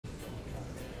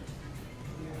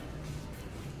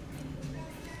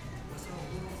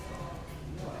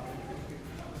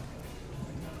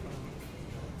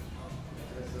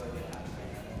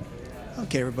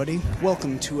Okay, everybody,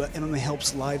 welcome to MMA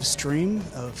Help's live stream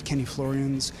of Kenny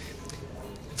Florian's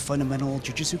fundamental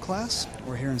jiu-jitsu class.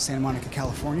 We're here in Santa Monica,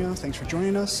 California. Thanks for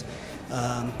joining us.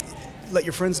 Let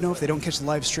your friends know if they don't catch the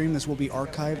live stream. This will be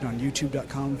archived on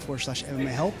youtube.com/MMA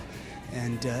Help.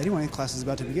 And anyway, class is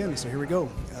about to begin, so here we go.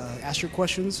 Ask your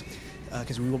questions,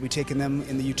 because we will be taking them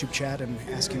in the YouTube chat and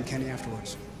asking Kenny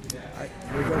afterwards. All right,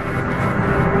 here we go.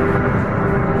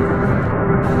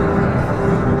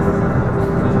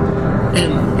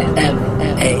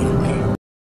 MMA.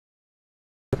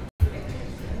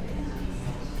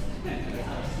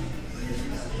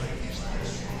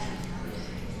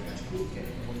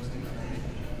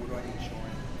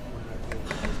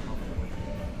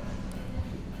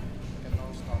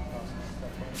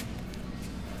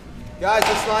 Guys,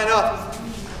 let's line up.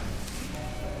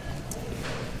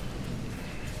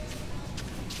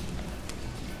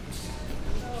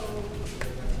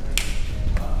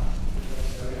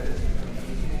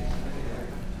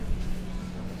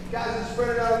 Guys, let's spread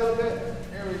it out a little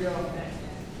bit. There we go.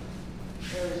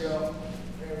 There we go.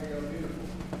 There we go. Beautiful.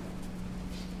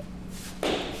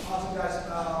 Awesome, guys.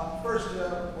 First,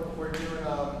 we're doing.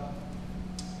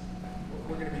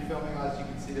 We're going to be filming. As you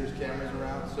can see, there's cameras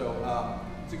around. So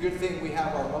it's a good thing we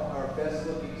have our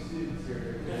best-looking students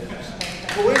here.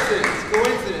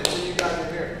 Coincidence that you guys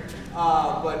are here.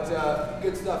 But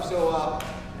good stuff. So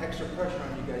extra pressure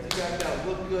on you guys. You guys got to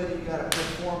look good. You got to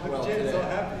perform well today. So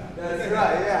happy. That's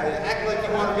right. Yeah. Act like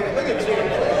you want to get. Look at you.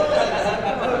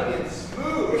 Looking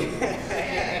smooth.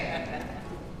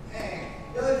 Dang.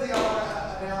 The other thing I want to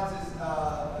announce is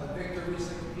Victor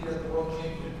recently competed at the World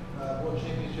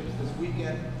Championships this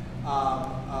weekend.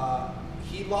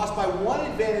 He lost by 1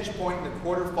 advantage point in the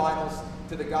quarterfinals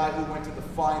to the guy who went to the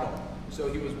final. So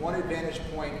he was 1 advantage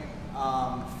point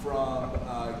from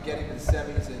getting to the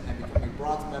semis and becoming a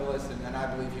bronze medalist, and I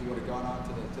believe he would have gone on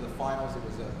to the finals. It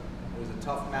was a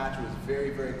tough match. It was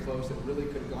very, very close. It really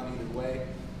could have gone either way.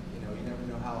 You know, you never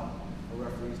know how a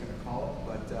referee is going to call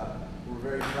it, but we're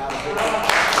very proud of it.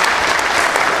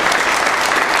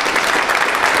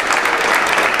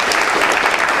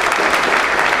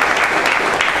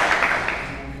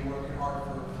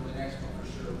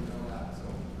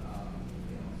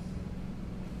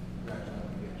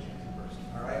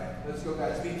 Let's go,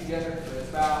 guys. Feet together. Let's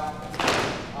bow.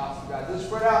 Awesome, guys. Let's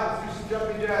spread out. Let's do some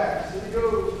jumping jacks. Here we go.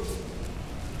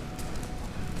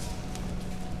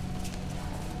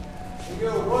 Here we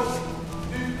go. 1,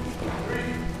 2, 3,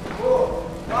 4,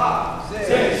 5,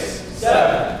 6,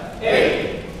 7,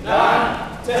 8,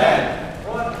 9, 10.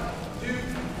 1, 2,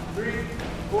 3,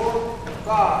 4,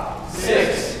 5,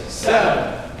 6,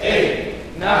 7,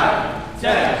 8, 9,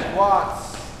 10. Squats.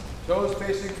 Toes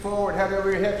facing forward. Heavy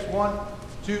over your hips. 1,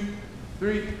 2,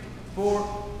 3, 4,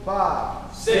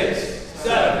 5, 6,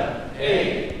 7,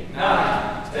 8,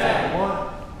 9, 10. 1,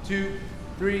 2,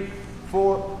 3,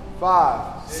 4,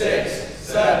 5, 6,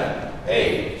 7,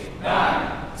 8,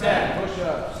 9, 10.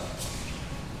 Push-ups.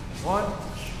 1,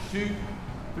 2,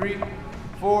 3,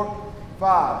 4,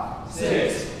 5,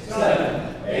 6,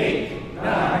 7, 8,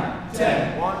 9,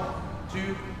 10. 1,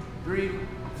 2, 3,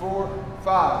 4,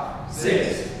 5,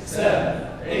 6,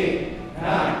 7, 8,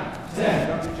 9, 10.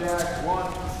 Jumping jacks. 1,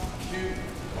 2,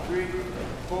 3,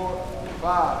 4,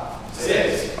 5,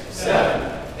 6,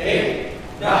 7, 8,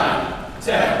 9,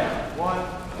 10. 1,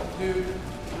 2,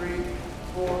 3,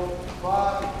 4,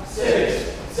 5,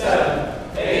 6,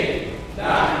 7, 8,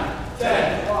 9,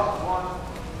 10. 1,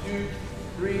 2,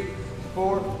 3,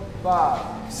 4, 5,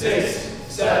 6,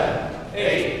 7,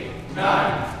 8,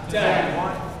 9, 10.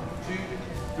 1, 2,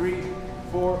 3,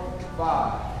 4,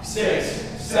 5, 6,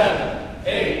 7,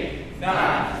 8,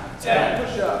 9, 10.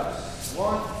 Push-ups.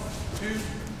 1, 2,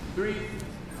 3,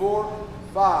 4,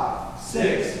 5,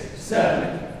 6,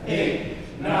 7, 8,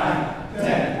 9,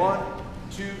 10. 1,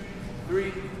 2,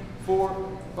 3,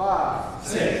 4, 5,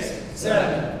 6,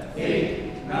 7,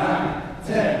 8, 9,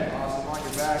 10. Awesome. On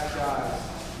your back, guys.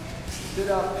 Sit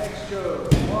up, extra.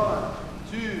 1,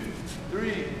 2,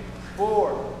 3,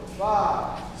 4,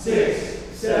 5,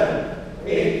 6, 7,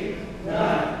 8,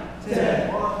 9,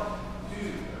 10. 1,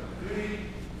 2, 3,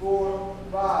 4,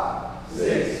 5,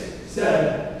 6,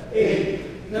 7,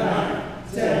 8, 9,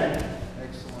 10.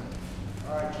 Excellent.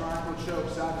 All right, triangle choke,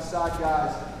 side to side,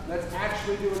 guys. Let's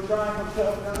actually do a triangle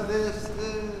choke. None of this.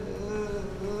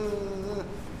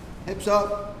 Hips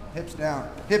up, hips down.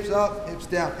 Hips up, hips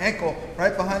down. Ankle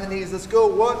right behind the knees. Let's go.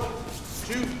 1,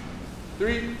 2,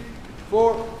 3,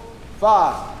 4,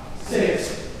 5, 6,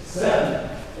 7,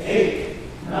 8,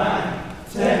 9,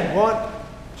 10. 1,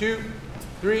 2,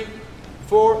 3,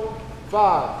 4,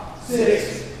 5,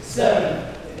 6,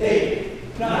 7,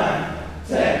 8, 9,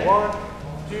 10. 1,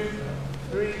 2,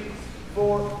 3,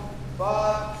 4,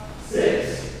 5,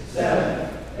 6, 7,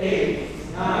 8,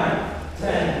 9,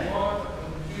 10. 1,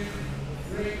 2,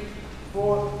 3,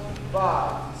 4,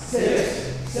 5,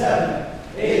 6, 7,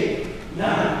 8,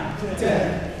 9,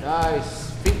 10.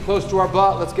 Nice. Feet close to our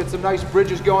butt. Let's get some nice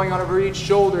bridges going on over each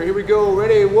shoulder. Here we go.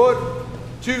 Ready? 1,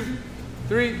 2,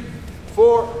 3,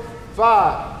 4,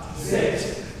 5,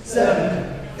 6,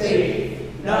 7,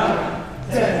 8, 9,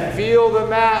 10. Feel the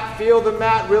mat. Feel the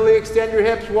mat. Really extend your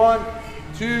hips. 1,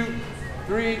 2,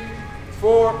 3,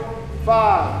 4,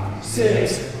 5,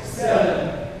 6,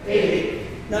 7, 8,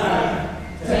 9,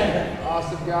 10.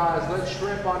 Awesome, guys. Let's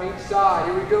shrimp on each side.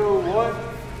 Here we go. 1,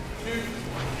 2,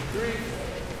 3,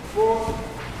 4,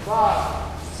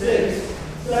 5, 6,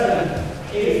 7,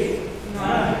 8,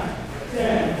 9,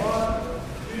 10. 1,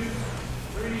 2,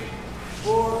 3,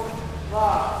 4,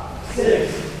 5.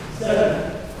 6,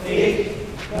 7, 8,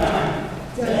 9,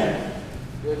 10.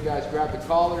 Good, guys. Grab the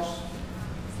collars.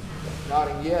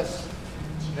 Nodding yes.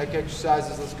 Neck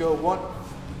exercises. Let's go. 1,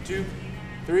 2,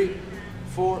 3,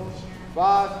 4,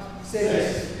 5,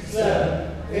 6,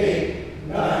 7, 8,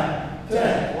 9,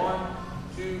 10. 1,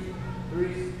 2,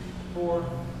 3, 4,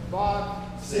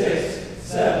 5, 6,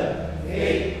 7,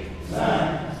 8,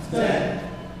 9, 10.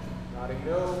 Nodding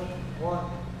no. 1,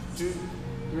 2,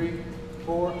 3,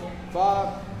 4,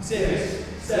 5, 6,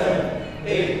 7,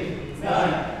 8,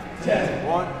 9, 10.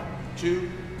 1, 2,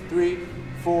 3,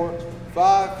 4,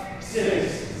 5.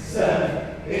 6,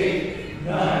 7, 8,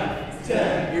 9,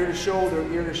 10. Ear to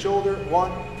shoulder, ear to shoulder.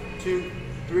 1, 2,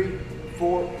 3,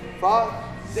 4, 5.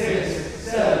 6,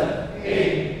 7,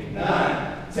 8,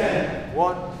 9, 10.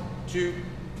 1, 2,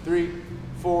 3,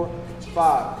 4,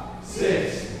 5.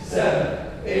 6,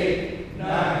 7, 8,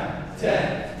 9,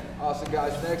 10. Awesome,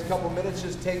 guys. For the next couple minutes,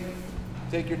 just take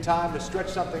your time to stretch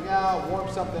something out, warm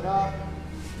something up.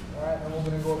 All right, and we're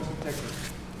going to go over some techniques.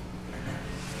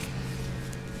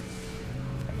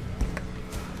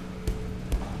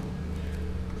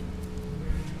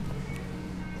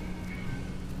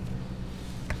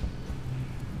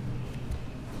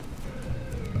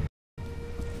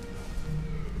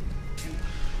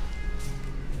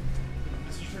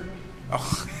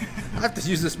 Oh, I have to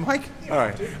use this mic? All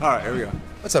right, here we go.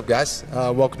 What's up, guys?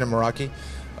 Welcome to Meraki.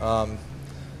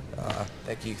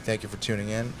 Thank you for tuning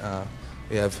in.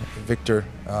 We have Victor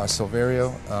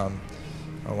Silvério,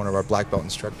 one of our black belt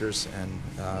instructors, and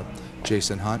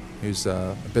Jason Hunt, who's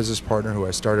a business partner who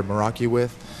I started Meraki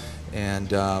with.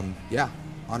 And yeah,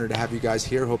 honored to have you guys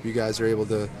here. Hope you guys are able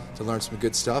to learn some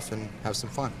good stuff and have some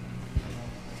fun.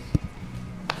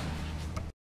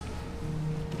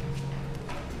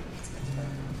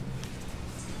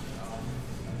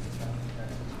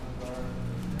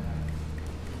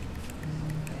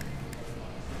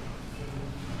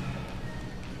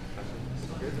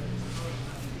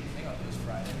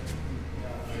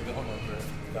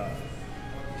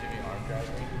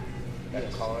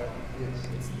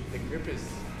 The grip is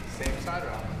same side or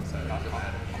opposite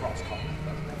side? Cross collar.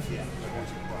 Yeah,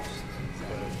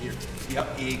 here.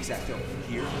 Yep, exactly.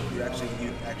 Here, you actually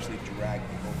drag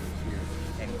me over here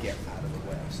and get out of the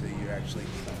way. So you're actually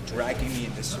dragging me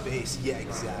into space. Yeah,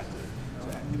 exactly.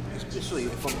 Especially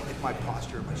if my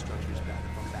posture or my structure is bad.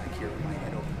 If I'm back here with my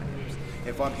head over my hips.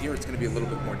 If I'm here, it's going to be a little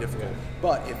bit more difficult.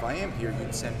 But if I am here,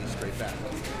 you'd send me straight back.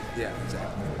 Yeah,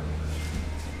 exactly.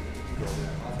 I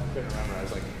couldn't remember. I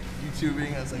was like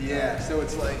YouTubing. I was like, yeah. So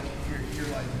it's like you're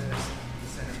like this.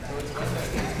 So it's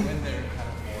when they're kind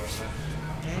of more.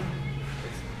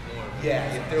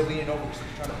 Yeah, if they're leaning over, so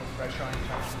you're trying to put pressure on you,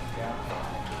 trying to shoot down.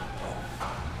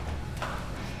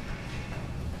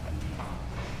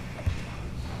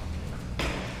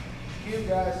 You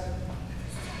guys.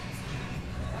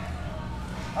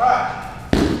 All right,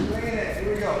 bring it in.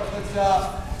 Here we go.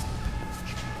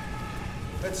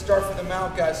 Let's start from the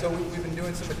mount, guys. So we've been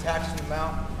doing some attacks from the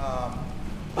mount.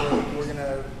 We're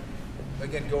gonna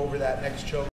again go over that next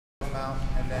choke mount,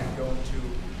 and then go into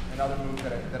another move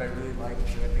that I really like,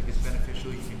 that I think is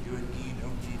beneficial. You can do it gi, no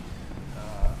gi,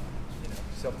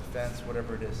 self-defense,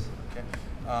 whatever it is. Okay.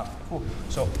 Cool.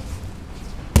 So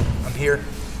I'm here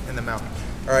in the mount.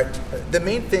 All right. The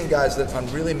main thing, guys, that I'm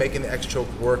really making the X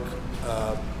choke work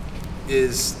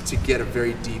is to get a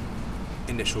very deep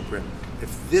initial grip.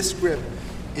 If this grip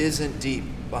isn't deep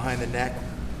behind the neck,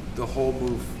 the whole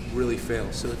move really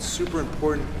fails. So it's super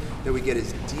important that we get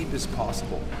as deep as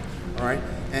possible. All right.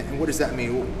 And what does that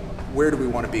mean? Where do we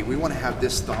want to be? We want to have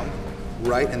this thumb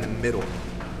right in the middle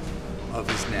of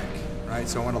his neck. Right.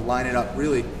 So I want to line it up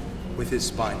really with his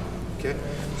spine. Okay,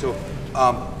 so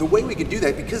the way we can do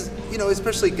that, because, you know,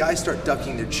 especially guys start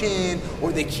ducking their chin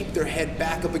or they keep their head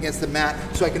back up against the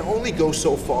mat, so I can only go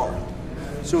so far.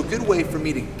 So a good way for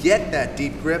me to get that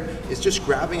deep grip is just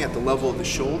grabbing at the level of the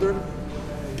shoulder,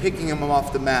 picking him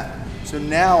off the mat. So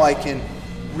now I can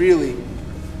really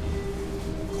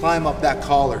climb up that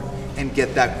collar and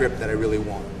get that grip that I really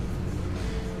want.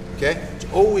 Okay, it's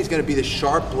always going to be the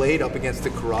sharp blade up against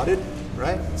the carotid,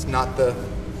 right? It's not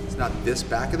this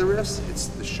back of the wrist, it's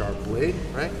the sharp blade,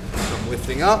 right? So I'm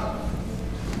lifting up,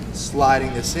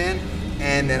 sliding this in,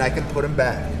 and then I can put him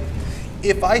back.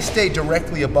 If I stay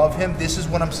directly above him, this is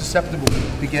when I'm susceptible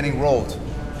to getting rolled,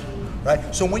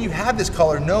 right? So when you have this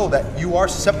collar, know that you are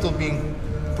susceptible to being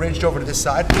bridged over to this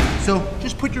side. So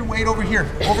just put your weight over here,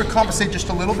 overcompensate just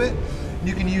a little bit.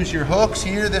 You can use your hooks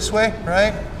here this way,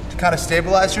 right? To kind of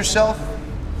stabilize yourself,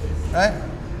 right?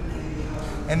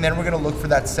 And then we're gonna look for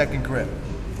that second grip,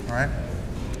 all right?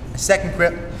 The second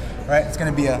grip, right, it's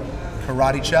gonna be a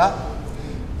karate chop.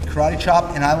 Karate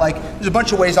chop, and there's a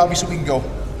bunch of ways. Obviously we can go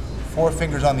 4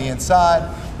 fingers on the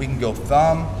inside, we can go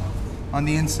thumb on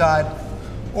the inside,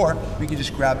 or we can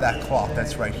just grab that cloth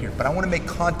that's right here. But I wanna make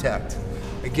contact.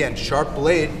 Again, sharp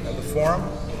blade of the forearm,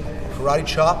 karate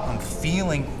chop, I'm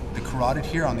feeling the carotid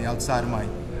here on the outside of my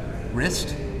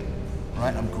wrist,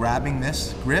 right? I'm grabbing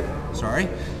this grip,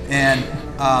 and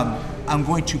I'm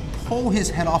going to pull his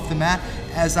head off the mat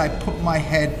as I put my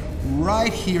head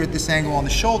right here at this angle on the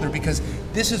shoulder, because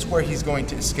this is where he's going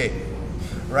to escape,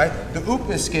 right? The oop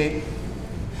escape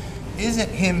isn't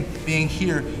him being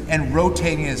here and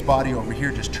rotating his body over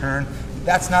here, just turn.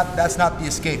 That's not the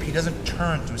escape. He doesn't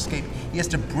turn to escape. He has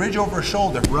to bridge over his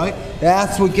shoulder, right?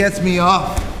 That's what gets me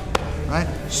off, right?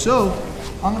 So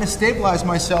I'm gonna stabilize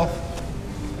myself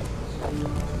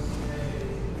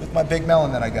with my big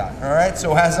melon that I got, all right?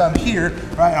 So as I'm here,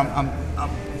 right, I'm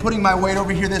putting my weight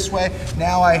over here this way.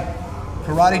 Now I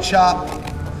karate chop,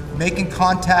 making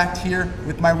contact here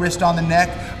with my wrist on the neck.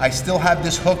 I still have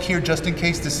this hook here just in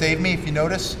case to save me, if you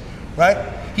notice, right?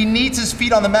 He needs his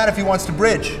feet on the mat if he wants to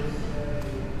bridge.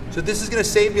 So this is gonna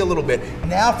save me a little bit.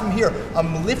 Now from here,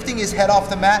 I'm lifting his head off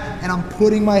the mat and I'm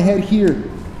putting my head here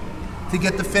to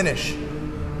get the finish.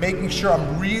 Making sure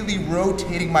I'm really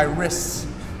rotating my wrists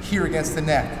here against the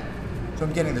neck. So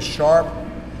I'm getting the sharp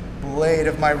blade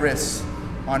of my wrists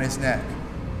on his neck.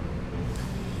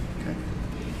 Okay.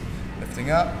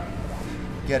 Lifting up,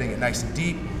 getting it nice and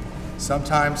deep.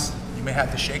 Sometimes you may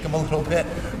have to shake him a little bit,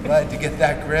 right, to get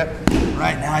that grip.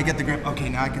 Right, now I get the grip. Okay,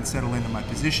 now I can settle into my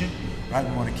position. Right,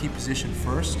 we want to keep position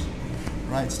first.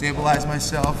 Right, stabilize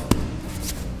myself.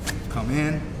 Come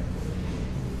in.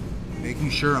 Making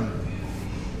sure I'm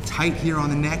tight here on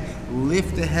the neck.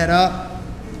 Lift the head up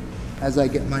as I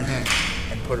get my head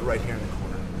and put it right here in the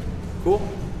corner. Cool?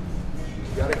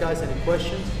 You got it, guys? Any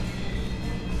questions?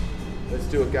 Let's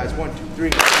do it, guys. 1, 2,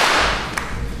 3.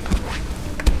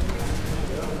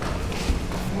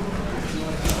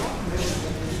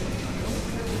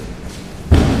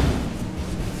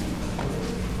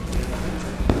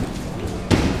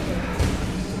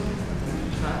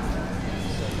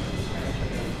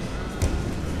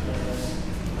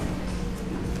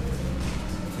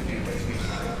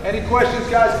 Any questions,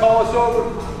 guys? Call us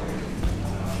over.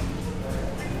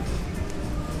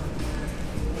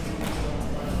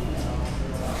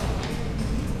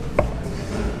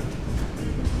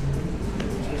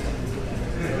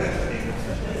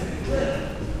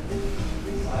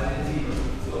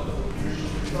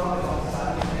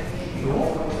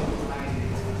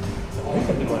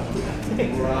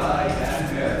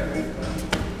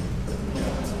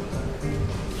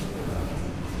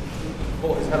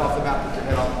 Pull his head off the mat, put your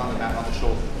head on the mat, on the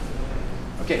shoulder.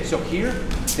 Okay, so here,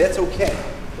 that's okay,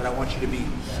 but I want you to be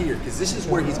here, because this is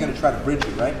where he's going to try to bridge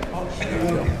you, right? Oh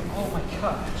my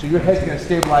God. So your head's going to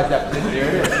stabilize that position.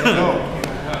 There it is.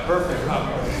 Perfect.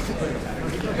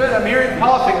 Good, I'm hearing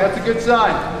popping, that's a good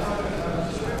sign.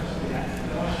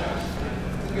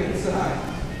 Good sign.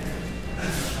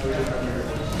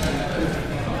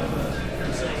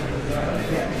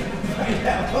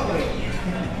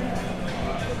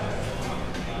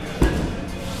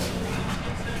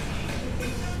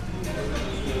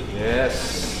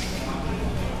 Yes.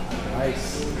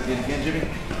 Nice. Get it again, Jimmy.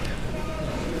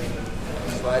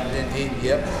 Slide it in 8.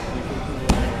 Yep.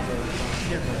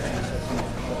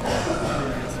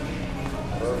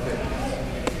 Perfect.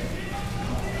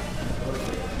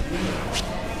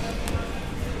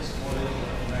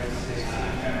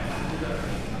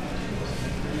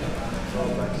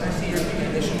 I see you're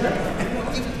doing this grip.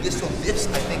 This, I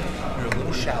think you're a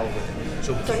little shallow with it.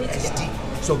 So get as deep.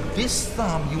 So this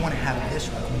thumb, you want to have this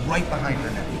right behind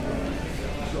your neck.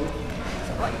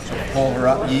 So pull her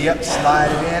up. Yep,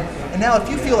 slide it in. And now if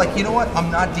you feel like, you know what,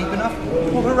 I'm not deep enough,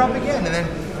 pull her up again, and then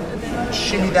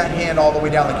shimmy that hand all the way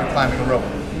down like you're climbing a rope.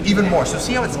 Even more. So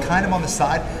see how it's kind of on the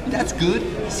side? That's good.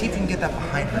 See if you can get that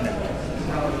behind her neck.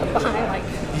 Behind, like.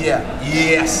 Yeah.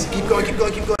 Yes. Keep going, keep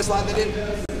going, keep going. Slide that in.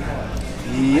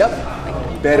 Yep.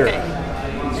 Better. Okay.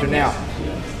 So now,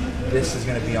 this is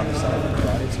going to be on the side of the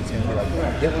karate. So it's going to be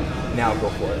like, yep. Now go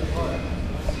for it.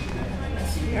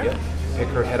 Yep. Pick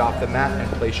her head off the mat and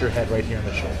place your head right here on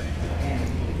the shoulder.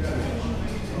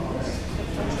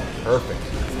 Perfect.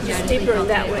 Yeah, deeper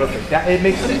that way. Perfect. That, it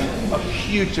makes a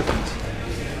huge difference.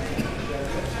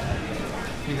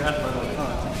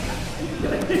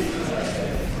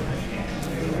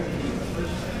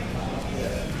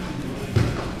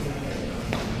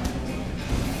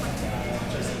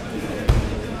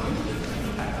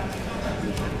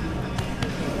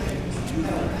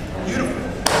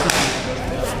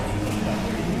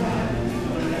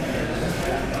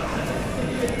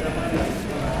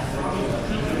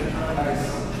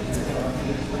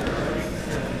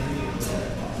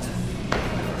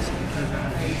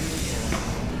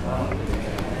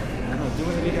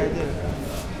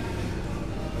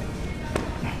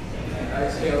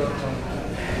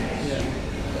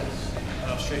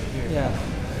 Yeah.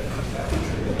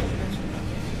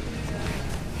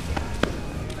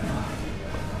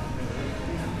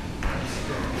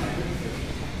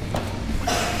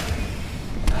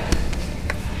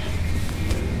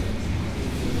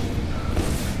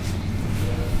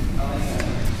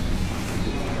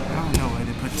 I don't know why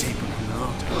they put tape on the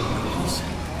road.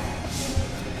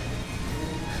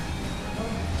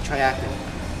 Try acting.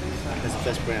 That's the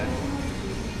best brand.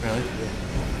 Really?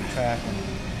 Yeah. Try acting.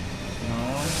 No.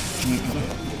 Oh,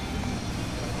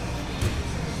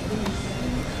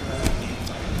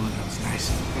 that was nice.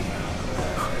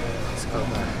 Let's go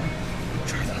back.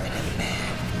 Try that again.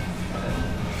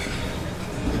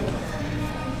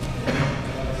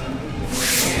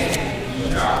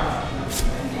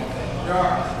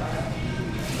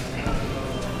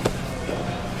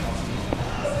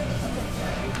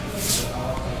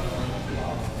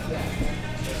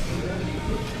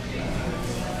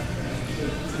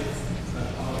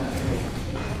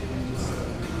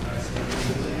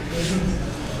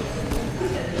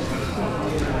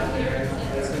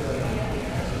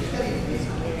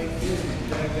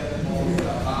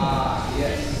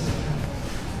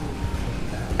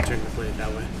 Turn the blade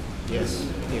that way. Yes.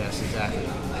 Yes, exactly.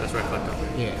 That's right, fucked up.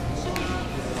 Yeah.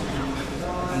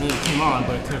 I mean, it came on,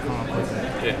 but it could have come on quicker.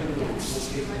 Yeah.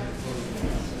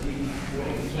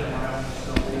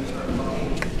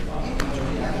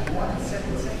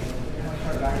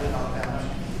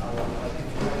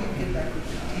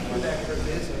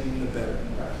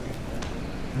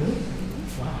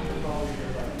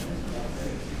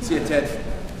 See you, Ted.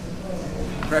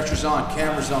 Pressure's on,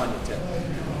 camera's on you, Ted.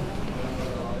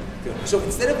 Good. So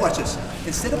instead of, watch this,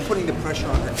 instead of putting the pressure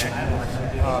on her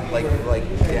neck, like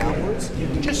downwards,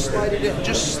 just slide it in,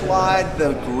 just slide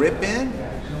the grip in.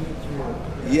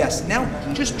 Yes, now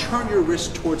just turn your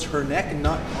wrist towards her neck and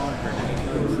not on her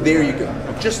neck. There you go,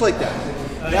 just like that.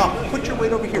 Now put your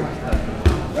weight over here,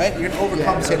 right? You're gonna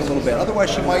overcompensate a little bit,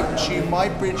 otherwise she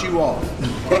might bridge you off.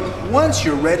 Okay? Once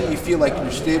you're ready, you feel like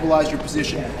you've stabilized your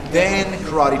position, then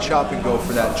karate chop and go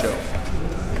for that choke.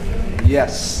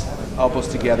 Yes. Elbows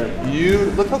together.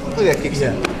 You look how quickly that kicks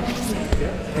in.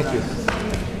 Thank you.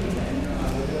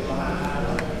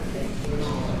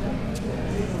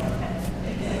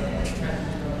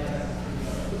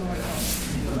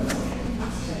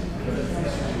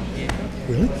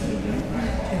 Really?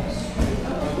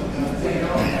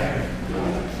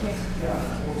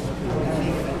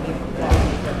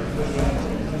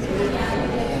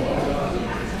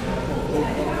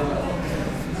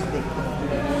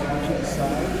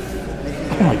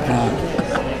 Oh my God.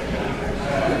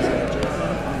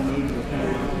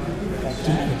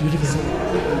 Do it again.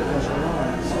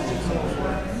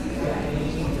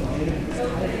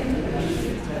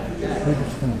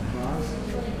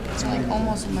 It's like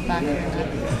almost in the back of your neck.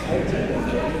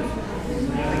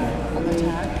 On the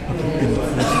tag.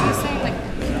 I was saying like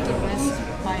keep the wrist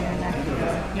by your neck.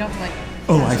 You don't have to like.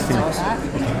 Oh, I see. Like that.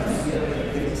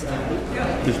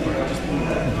 This part.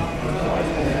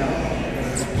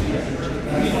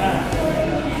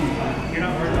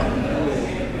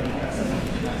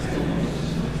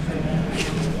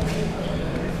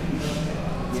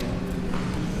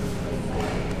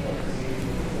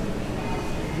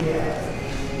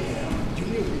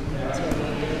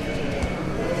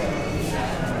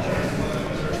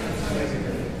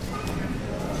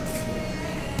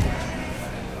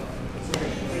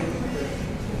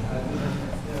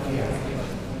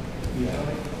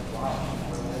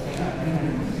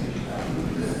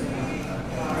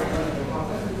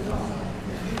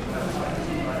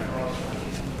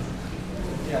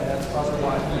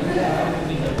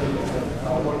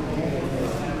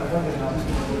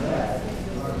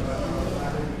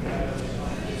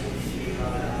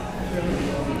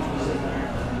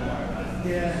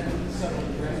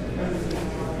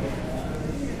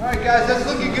 right, guys, that's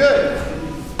looking good.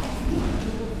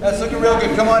 That's looking real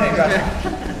good. Come on in, guys.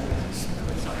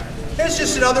 It's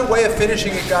just another way of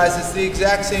finishing it, guys. It's the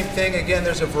exact same thing. Again,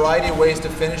 there's a variety of ways to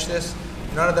finish this.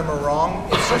 None of them are wrong.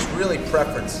 It's just really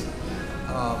preference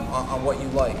on what you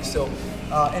like. So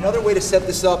another way to set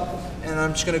this up, and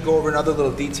I'm just going to go over another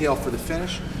little detail for the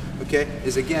finish, okay,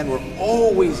 is again, we're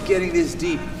always getting this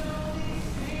deep.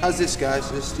 How's this,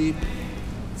 guys? This deep?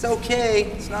 It's okay.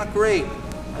 It's not great.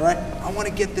 All right? I want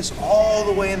to get this all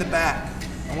the way in the back.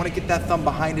 I want to get that thumb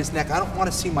behind his neck. I don't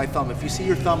want to see my thumb. If you see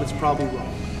your thumb, it's probably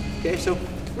wrong. Okay? So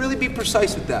really be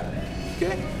precise with that.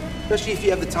 Okay? Especially if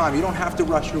you have the time. You don't have to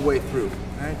rush your way through.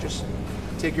 All right? Just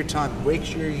take your time. Make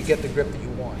sure you get the grip that you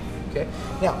want. Okay?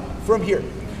 Now, from here,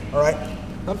 all right?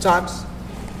 Sometimes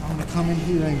I'm going to come in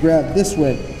here and grab this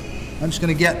way. I'm just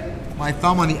going to get my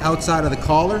thumb on the outside of the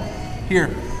collar. Here.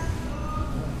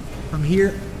 From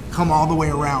here, come all the way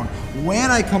around.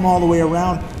 When I come all the way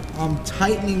around, I'm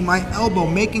tightening my elbow,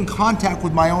 making contact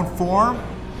with my own forearm.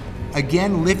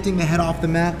 Again, lifting the head off the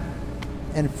mat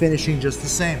and finishing just the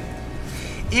same.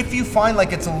 If you find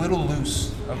like it's a little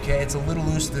loose, okay, it's a little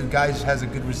loose, the guy has a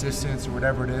good resistance or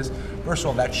whatever it is, first of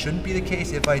all, that shouldn't be the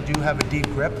case if I do have a deep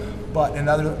grip, but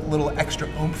another little extra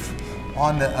oomph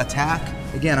on the attack.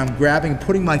 Again, I'm grabbing,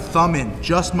 putting my thumb in,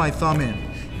 just my thumb in,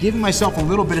 giving myself a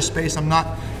little bit of space. I'm not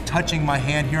touching my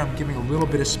hand here, I'm giving a little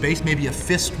bit of space, maybe a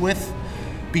fist width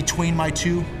between my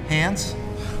two hands,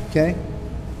 okay?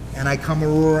 And I come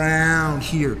around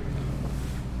here.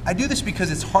 I do this because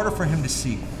it's harder for him to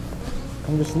see.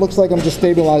 It just looks like I'm just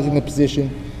stabilizing the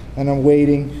position and I'm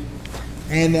waiting.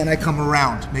 And then I come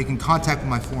around, making contact with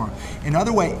my forearm.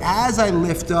 Another way, as I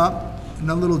lift up,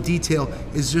 another little detail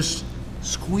is just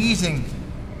squeezing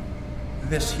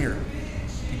this here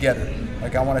together.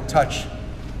 Like I want to touch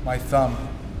my thumb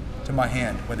to my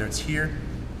hand, whether it's here,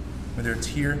 whether it's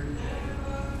here,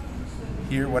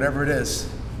 here, whatever it is,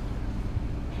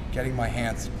 getting my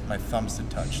hands, my thumbs to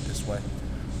touch this way,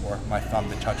 or my thumb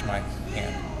to touch my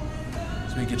hand.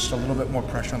 So we get just a little bit more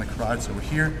pressure on the carotid. So we're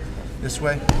here, this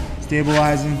way,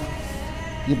 stabilizing,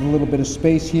 give a little bit of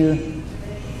space here,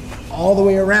 all the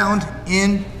way around,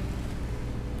 in,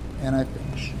 and I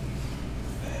finish.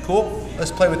 Cool?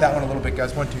 Let's play with that one a little bit,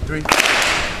 guys. 1, 2, 3.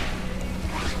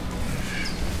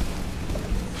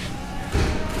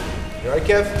 You alright,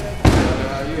 Kev?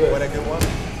 You want a good one?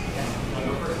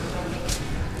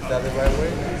 Is that the right way?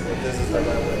 Or this is the right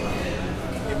way?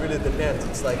 It really depends.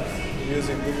 It's like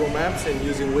using Google Maps and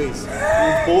using Waze.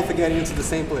 You both are getting into the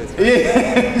same place. Right?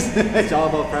 Yeah. It's all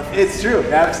about preference. It's true.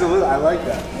 Absolutely. I like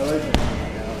that. I like that.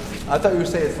 I thought you were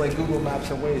saying it's like Google Maps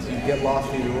and Waze. You get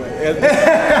lost either way.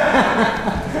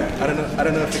 I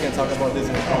don't know if you can talk about this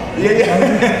in the call.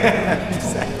 Yeah.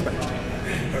 Exactly.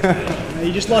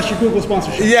 You just lost your Google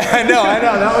sponsorship. Yeah, I know.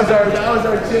 That was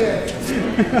our chance.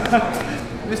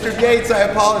 Mr. Gates, I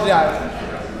apologize.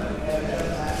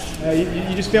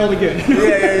 You just failed again.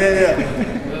 Yeah.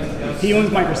 He owns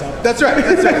Microsoft. That's right.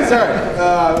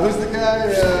 Sorry. Who's the guy?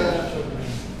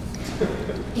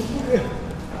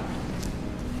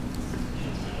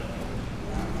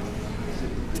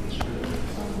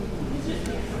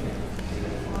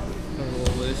 A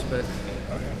little loose, but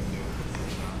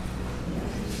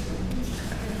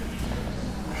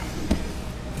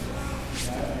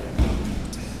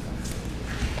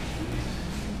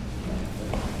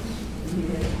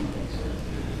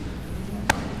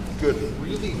Good.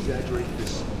 Really exaggerate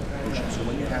this motion. So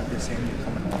when you have this hand, you're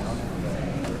coming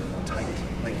around tight.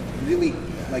 Like really,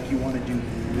 like you want to do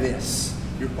this.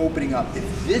 You're opening up.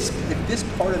 If this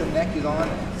part of the neck is on,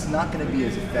 it's not going to be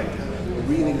as effective. But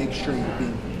really make sure you're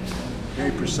being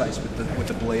very precise with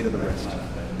the blade of the wrist.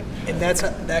 And that's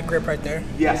that grip right there?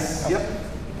 Yes. Yep.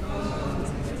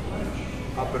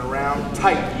 Up and around.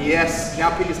 Tight. Yes. Now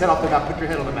pick his head off the mat. Put your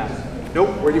head on the mat. Nope.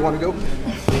 Where do you want to go?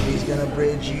 He's going to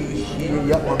bridge you here.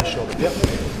 Yep. On the shoulder. Yep.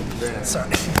 Very nice. Sorry.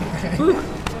 Does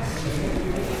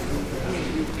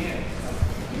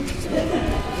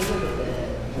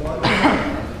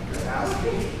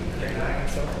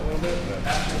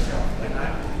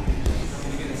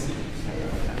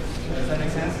that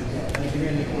make sense?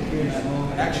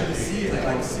 Actually see it.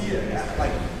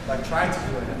 Like trying to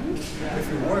do it.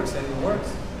 If it works, then it works.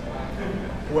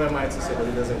 Who am I to say that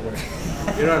it doesn't work?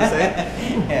 You know what I'm saying?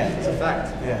 Yeah. It's a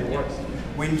fact. Yeah. It works.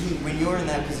 When you're in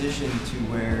that position to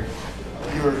where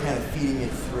you're kind of feeding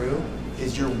it through,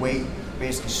 is your weight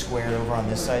basically squared over on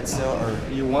this side still, or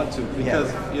you want to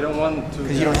because you don't want to.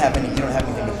 Because you don't have anything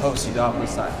to post to the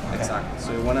opposite side. Okay. Exactly.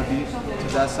 So you want to be to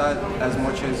that side as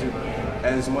much as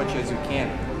you can.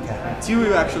 Okay. Until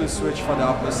you actually switch for the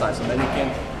opposite side, so then you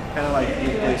can kind of like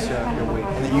replace your weight.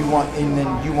 And then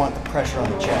you want the pressure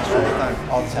on the chest, right?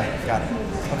 All the time. Got it.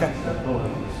 Okay.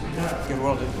 Good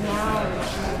world, dude.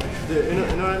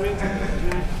 You know what I mean? You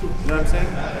know what I'm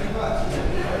saying?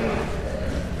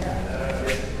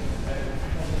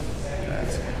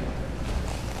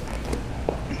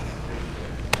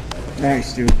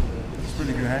 Nice, dude. It's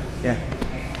pretty good, huh? Yeah.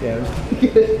 Yeah, it was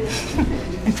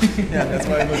yeah, that's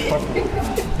why it looks comfortable.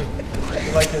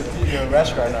 You're like a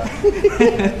rash guard now.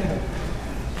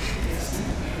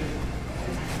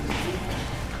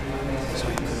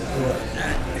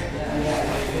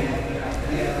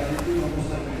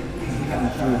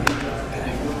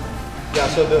 Yeah,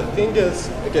 so the thing is,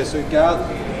 okay, so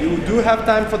you do have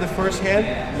time for the first hand,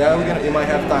 then you might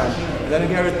have time. Then you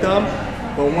get your thumb,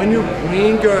 but when you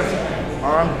bring your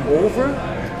arm over,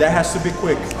 that has to be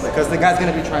quick, because the guy's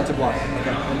gonna be trying to block.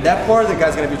 Okay. And that part, the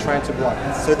guy's gonna be trying to block.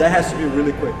 So that has to be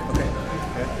really quick. Okay.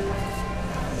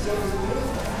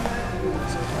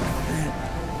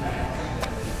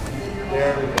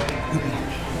 There we go.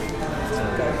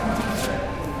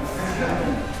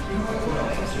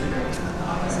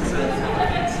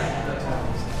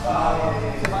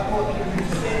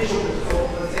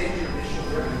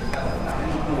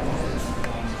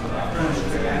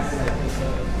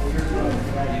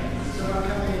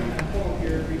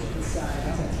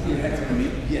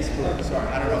 Yes, correct. Sorry,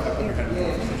 I don't know if I put your head in.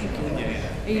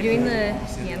 Are you doing the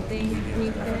hand thing when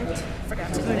you finish?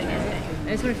 Forgot to put it in. I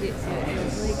just wanted to see what it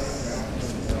feels like.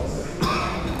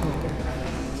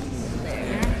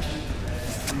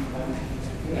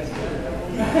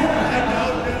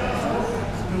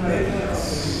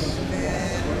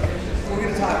 We're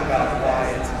going to talk about why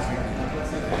it's a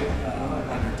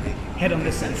undertaking. Head on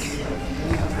this side. I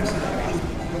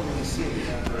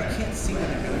can't see what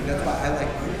they're doing. That's why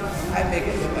I make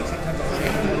it look like sometimes I'm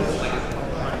shaking a little like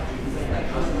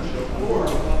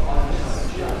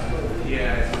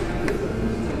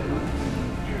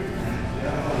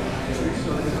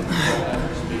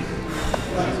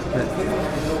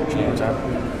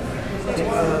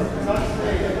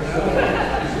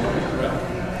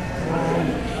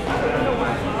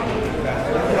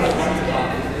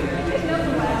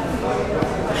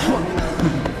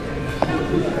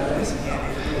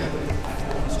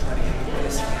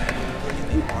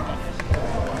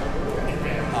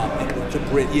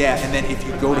yeah, and then if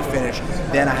you go to finish,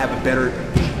 then I have a better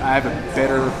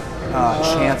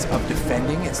chance of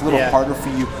defending. It's a little harder for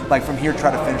you, like from here,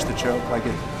 try to finish the choke, like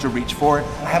to reach for it.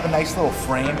 I have a nice little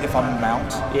frame if I'm a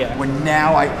mount. Yeah. Where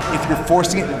now if you're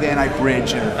forcing it, then I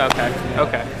bridge and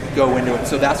go into it.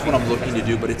 So that's what I'm looking to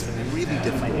do, but it's really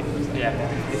difficult. Yeah.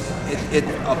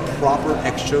 A proper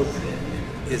X choke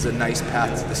is a nice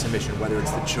path to the submission, whether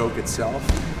it's the choke itself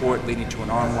or it leading to an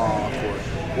arm lock, or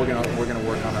we're gonna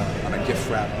work on a gift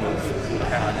wrap move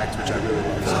next, which I really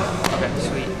love. So. Okay,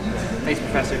 sweet. Thanks,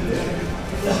 Professor.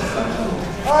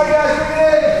 All right, guys, bring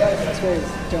it in. That's where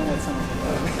don't let someone go.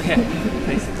 Yeah,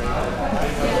 basically.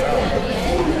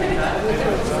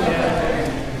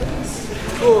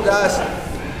 Cool, guys.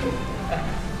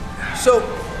 So,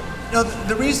 you know,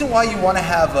 the reason why you want to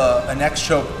have an X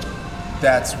choke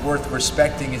that's worth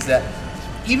respecting is that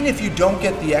even if you don't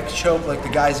get the X choke, like the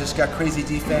guy's just got crazy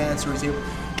defense, or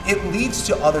it leads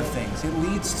to other things. It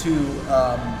leads to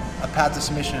a path to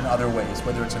submission in other ways,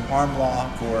 whether it's an arm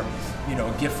lock or, you know,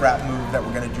 a gift wrap move that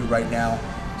we're going to do right now.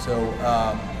 So,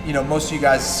 you know, most of you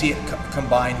guys see it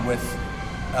combined with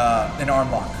an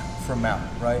arm lock from mount,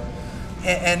 right?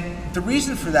 And the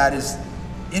reason for that is,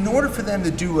 in order for them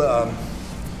to do a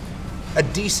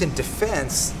decent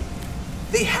defense,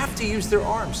 they have to use their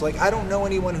arms. Like, I don't know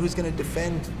anyone who's going to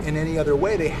defend in any other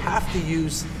way. They have to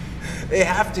use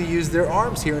their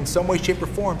arms here in some way, shape, or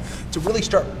form to really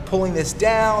start pulling this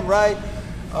down, right?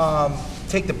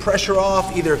 Take the pressure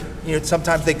off. Either, you know,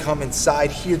 sometimes they come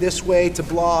inside here this way to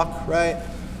block, right? A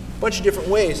bunch of different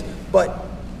ways. But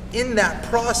in that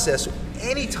process,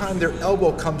 anytime their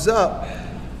elbow comes up,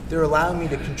 they're allowing me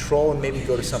to control and maybe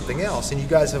go to something else. And you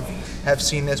guys have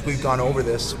seen this. We've gone over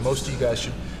this. Most of you guys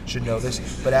should know this.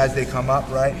 But as they come up,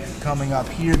 right, coming up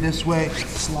here this way,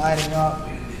 sliding up,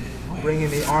 bringing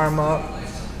the arm up,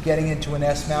 getting into an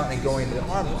S mount and going into the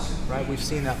arm lock, right? We've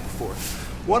seen that before.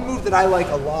 One move that I like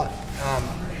a lot,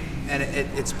 and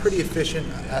it's pretty efficient.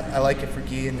 I like it for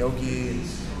gi and no gi, and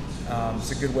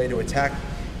it's a good way to attack,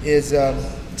 is to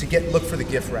look for the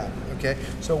gift wrap, okay?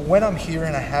 So when I'm here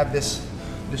and I have this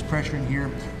pressure in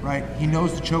here, right? He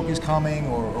knows the choke is coming,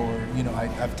 or you know,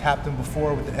 I've tapped him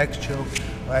before with the X choke,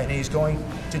 right? And he's going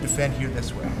to defend here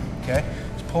this way, okay?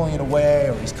 He's pulling it away,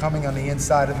 or he's coming on the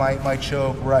inside of my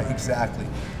choke, right? Exactly.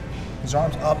 His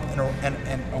arms up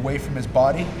and away from his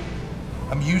body,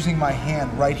 I'm using my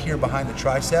hand right here behind the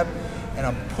tricep, and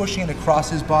I'm pushing it across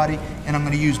his body, and I'm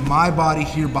going to use my body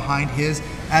here behind his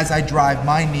as I drive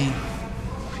my knee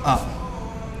up.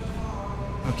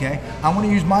 Okay? I want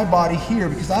to use my body here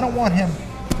because I don't want him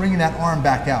bringing that arm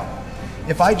back out.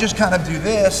 If I just kind of do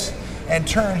this and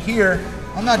turn here,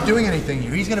 I'm not doing anything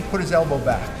here. He's going to put his elbow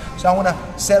back. So I want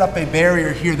to set up a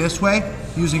barrier here this way,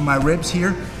 using my ribs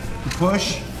here to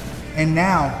push. And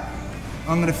now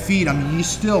I'm going to feed. I'm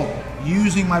still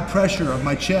using my pressure of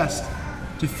my chest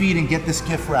to feed and get this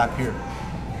gift wrap here.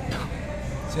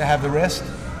 See, I have the wrist.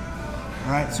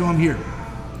 All right, so I'm here.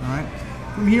 All right.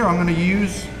 From here, I'm going to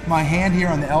use my hand here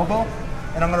on the elbow,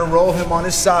 and I'm going to roll him on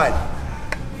his side.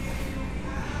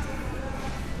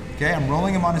 Okay, I'm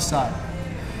rolling him on his side.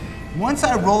 Once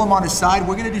I roll him on his side,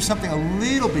 we're going to do something a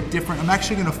little bit different. I'm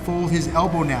actually going to fold his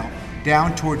elbow now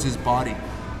down towards his body.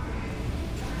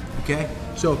 Okay,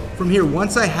 so from here,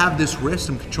 once I have this wrist,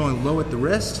 I'm controlling low at the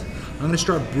wrist, I'm going to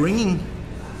start bringing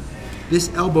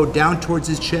this elbow down towards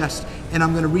his chest, and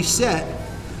I'm going to reset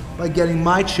by getting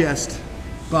my chest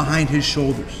behind his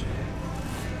shoulders.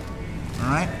 All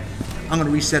right, I'm going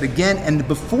to reset again, and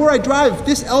before I drive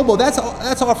this elbow, that's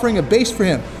offering a base for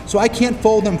him, so I can't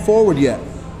fold him forward yet.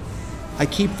 I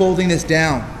keep folding this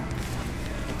down.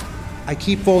 I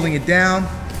keep folding it down.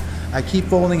 I keep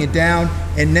folding it down,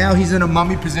 and now he's in a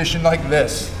mummy position like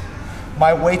this.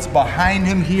 My weight's behind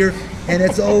him here, and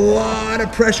it's a lot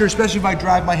of pressure, especially if I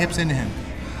drive my hips into him.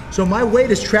 So my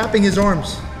weight is trapping his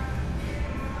arms.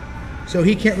 So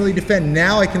he can't really defend.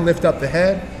 Now I can lift up the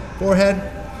head, forehead.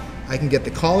 I can get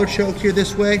the collar choke here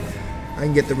this way. I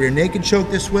can get the rear naked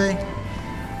choke this way.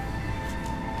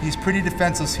 He's pretty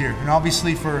defenseless here. And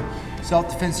obviously for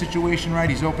self-defense situation, right,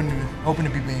 he's open to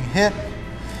be being hit.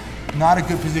 Not a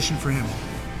good position for him.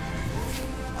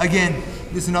 Again,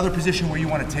 this is another position where you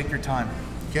want to take your time,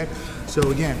 okay?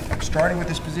 So again, starting with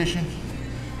this position,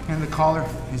 and the collar,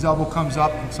 his elbow comes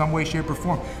up in some way, shape, or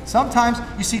form. Sometimes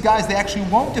you see guys, they actually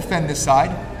won't defend this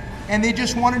side, and they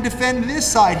just want to defend this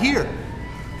side here.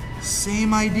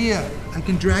 Same idea. I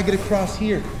can drag it across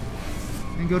here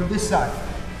and go to this side.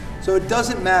 So it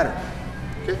doesn't matter,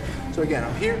 okay? So again,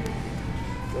 I'm here,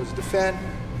 goes to defend,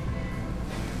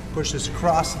 push this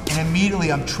across, and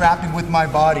immediately I'm trapping with my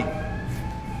body,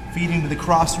 feeding to the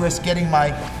cross wrist, getting my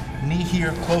knee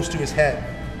here close to his head.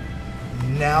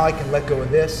 Now I can let go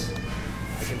of this.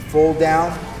 I can fold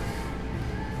down.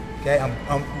 Okay,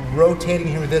 I'm rotating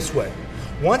him this way.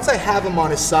 Once I have him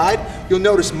on his side, you'll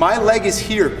notice my leg is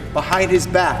here behind his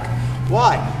back.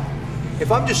 Why?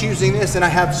 If I'm just using this and I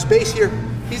have space here,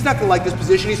 he's not gonna like this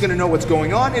position. He's gonna know what's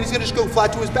going on, and he's gonna just go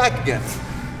flat to his back again.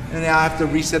 And now I have to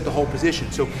reset the whole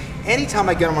position. So anytime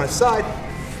I get him on his side,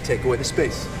 take away the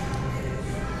space.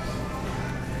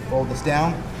 Fold this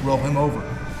down, roll him over.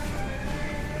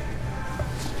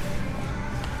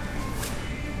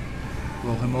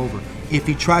 Roll him over. If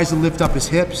he tries to lift up his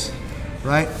hips,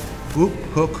 right? Whoop,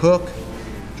 hook, hook,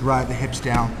 drive the hips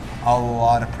down. A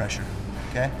lot of pressure,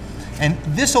 okay? And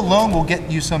this alone will get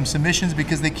you some submissions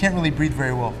because they can't really breathe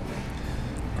very well.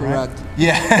 Correct. Right?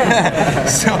 Yeah.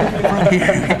 So from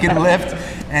here we can lift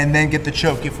and then get the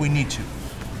choke if we need to.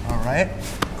 All right.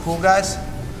 Cool, guys.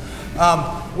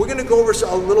 We're going to go over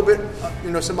a little bit,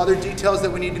 some other details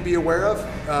that we need to be aware of.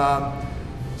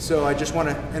 So I just want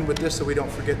to end with this so we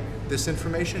don't forget this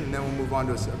information, and then we'll move on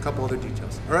to a couple other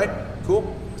details. All right.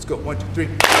 Cool. Let's go. 1, 2, 3.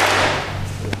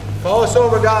 Follow us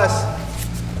over, guys.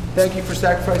 Thank you for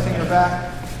sacrificing your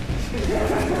back.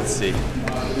 Let's see.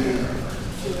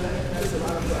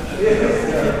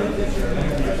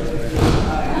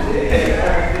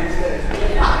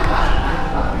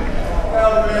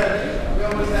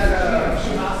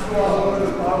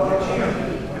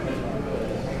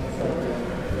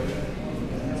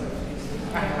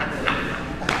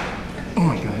 Oh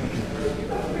my God.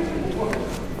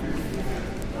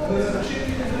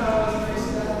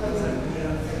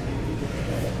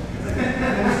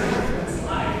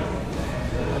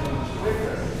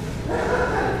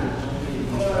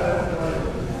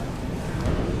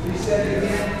 Reset it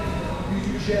again. Use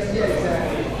your chest. Yeah,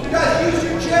 exactly. You guys use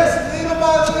your chest little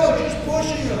by little. Just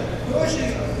pushing them, pushing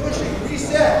them, pushing.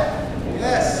 Reset.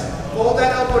 Yes. Hold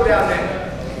that elbow down there.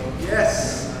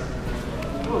 Yes.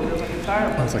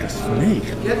 Sounds like a snake.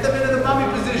 Get them into the mummy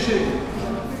position.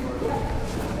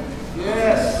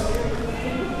 Yes.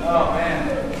 Oh man.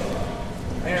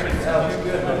 Aaron, that was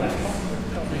good, man.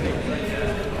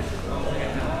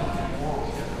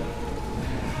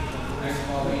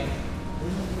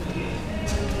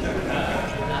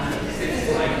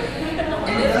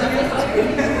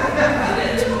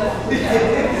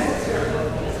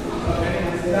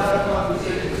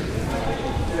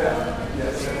 Yeah.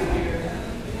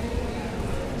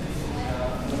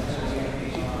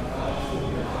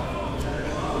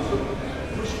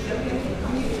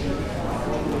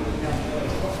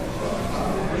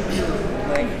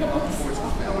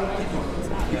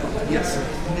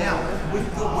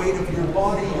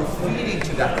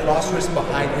 that cross wrist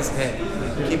behind his head.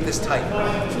 Keep this tight.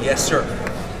 Yes, sir.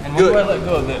 And Good. when do I let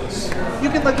go of this? You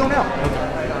can let go now.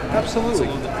 Okay. Absolutely.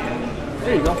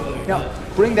 There you go. Now,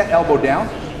 bring that elbow down.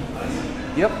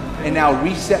 Yep. And now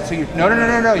reset. So you no.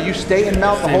 You stay in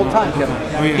mount the whole time, Kevin.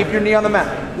 Oh, yeah. Keep your knee on the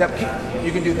mat. Yep.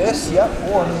 You can do this. Yep.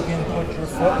 Or you can put your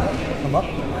foot. Come up.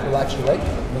 Relax your leg.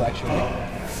 Relax your leg.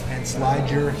 And slide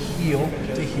your heel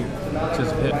to here. To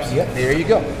his hips. Yep. There you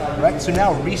go. Right. So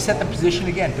now reset the position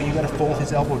again, but you got to fold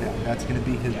his elbow down. That's going to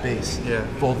be his base. Yeah.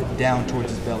 Fold it down towards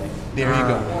his belly. There you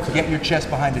go. Get your chest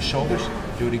behind his shoulders.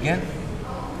 Do it again.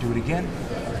 Do it again.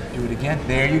 Do it again.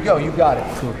 There you go. You got it.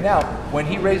 Cool. Now, when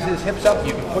he raises his hips up,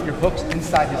 you can put your hooks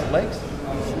inside his legs.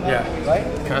 Yeah. Right?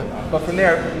 Okay. But from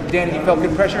there, Danny, you felt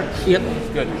good pressure? Yep.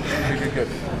 Good. Good.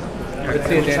 Let's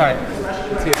see it, Danny.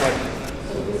 Let's see it, buddy.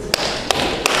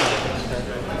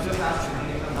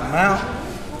 Come out.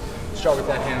 Start with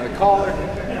that hand on the collar.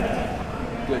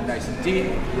 Good, nice and deep.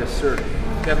 Yes, sir.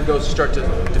 Kevin goes to start to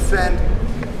defend.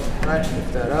 Right,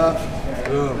 lift that up.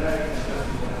 Boom.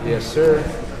 Yes, sir.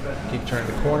 Keep turning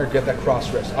the corner, get that cross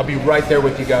wrist. I'll be right there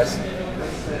with you guys.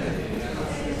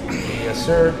 Yes,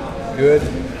 sir. Good.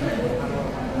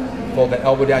 Fold that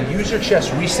elbow down. Use your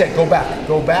chest. Reset. Go back.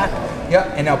 Go back.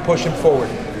 Yep. And now push him forward.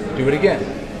 Do it again.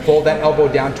 Fold that elbow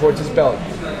down towards his belly.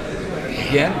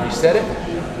 Again. Reset it.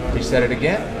 Reset it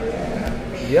again.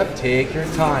 Yep. Take your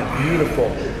time. Beautiful.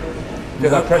 Feel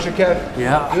that pressure, Kev?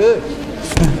 Yeah. Good.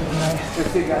 Nice.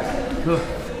 Let's see, guys. Good.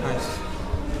 Nice.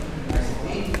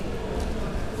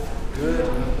 Good.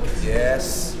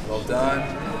 Yes. Well done.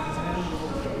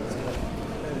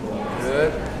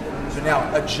 Good. So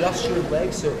now adjust your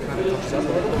legs so it kind of comes up a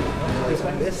little bit.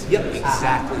 Like this. Yep,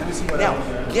 exactly. Now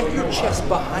get your chest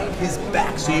behind his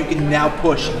back so you can now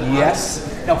push. Yes.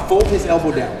 Now fold his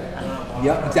elbow down.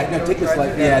 Yep, exactly. Now take this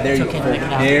leg. Yeah, there you go.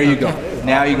 There you go.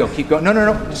 Now you go. Keep going. No.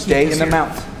 Stay in the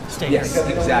mount. Yes,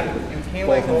 exactly.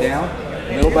 Fold him down,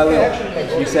 little by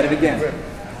little. Reset it again.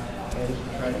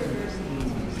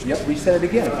 Yep, reset it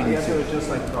again if you need to.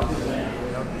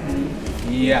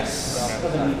 Yes.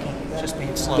 Just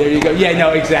being slow. There you go. Yeah,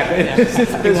 no, exactly.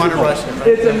 You want to rush it, right?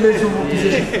 It's a miserable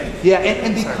position. Yeah,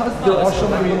 and because there are so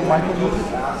many little micro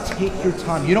movements, take your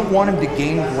time. You don't want him to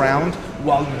gain ground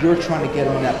while you're trying to get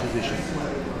him in that position.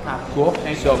 Cool?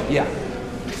 So, yeah.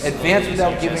 Advance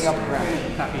without giving up ground.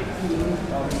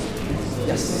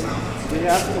 Yes. They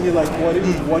asked me, like,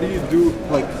 what do you do,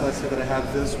 like, let's say that I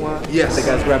have this one. Yes. The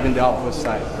guy's grabbing the opposite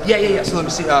side. Yeah. So let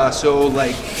me see. So,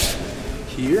 like,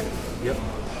 here. Yep.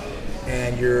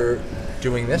 And you're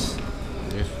doing this.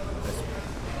 Yes.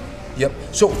 Yep.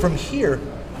 So from here,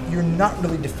 you're not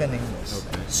really defending this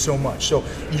so much. So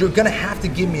you're gonna have to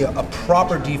give me a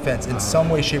proper defense in some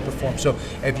way, shape, or form. So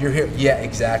if you're here, yeah,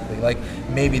 exactly. Like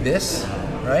maybe this,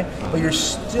 right? But you're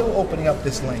still opening up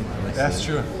this lane. That's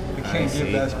true. You can't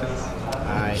give that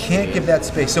space. Can't give that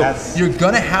space. So you're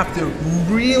gonna have to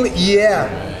really,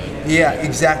 yeah,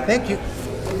 exactly. Thank you.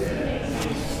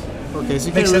 Okay, so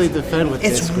you can't really defend with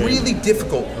this. It's really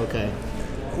difficult. Okay.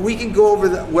 We can go over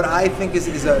what I think is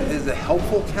a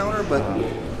helpful counter, but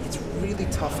it's really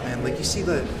tough, man. Like you see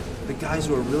the guys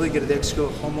who are really good at Exco,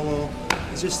 Homolo,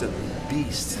 he's just a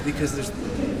beast because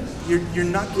you're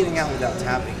not getting out without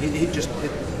tapping.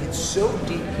 It's so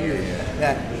deep here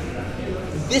that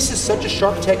this is such a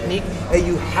sharp technique that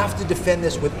you have to defend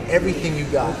this with everything you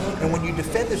got. And when you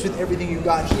defend this with everything you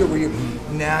got here, where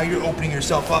now you're opening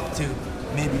yourself up to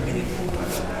maybe being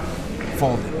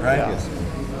folded, right? Yes.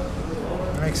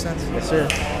 That makes sense? Yes, sir.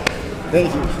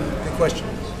 Thank you. Good question.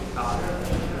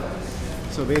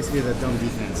 So basically the dumb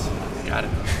defense. Got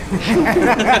it.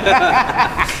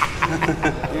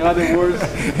 In other words,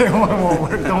 One more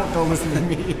word. Don't listen to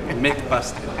me. Mick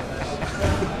busted. You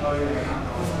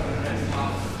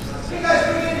guys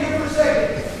bring it in here for a second.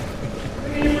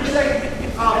 Bring it in here for a second.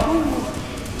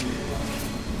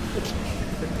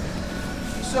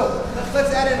 So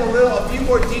let's add in a few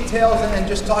more details and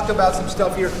just talk about some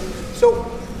stuff here. So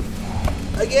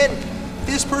again,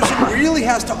 this person really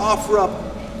has to offer up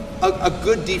a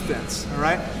good defense, all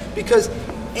right? Because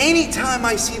anytime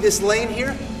I see this lane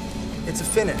here, it's a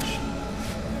finish,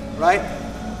 right?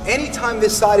 Anytime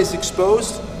this side is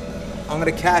exposed, I'm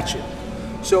gonna catch it.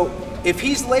 So if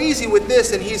he's lazy with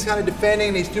this and he's kind of defending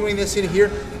and he's doing this in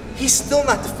here, he's still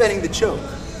not defending the choke.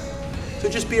 So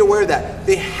just be aware of that.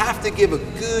 They have to give a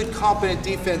good, competent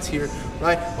defense here,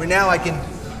 right? Where now I can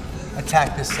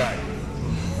attack this side,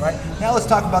 right? Now let's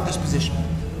talk about this position.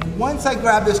 Once I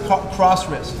grab this cross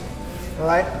wrist, all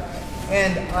right,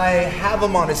 and I have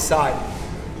him on his side,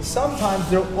 sometimes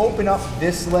they'll open up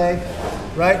this leg,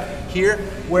 right, here,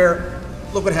 where,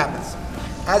 look what happens.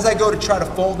 As I go to try to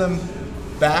fold him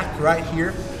back right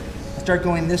here. I start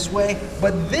going this way,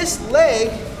 but this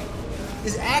leg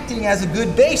is acting as a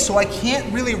good base, so I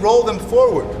can't really roll them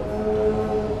forward,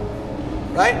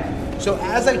 right? So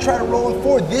as I try to roll him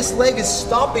forward, this leg is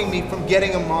stopping me from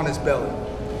getting him on his belly.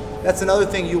 That's another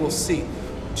thing you will see.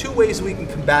 2 ways we can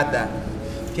combat that,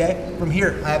 okay? From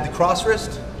here, I have the cross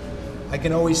wrist. I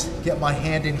can always get my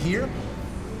hand in here,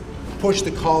 push the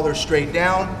collar straight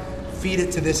down, feed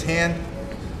it to this hand,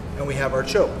 and we have our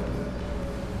choke.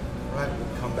 Right,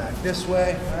 we'll come back this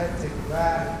way, right, take it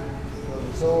back, throw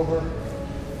this over.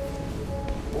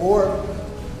 Or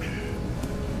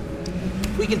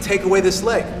we can take away this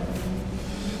leg.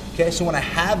 Okay, so when I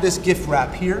have this gift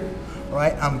wrap here,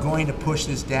 right, I'm going to push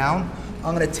this down.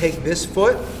 I'm going to take this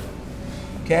foot,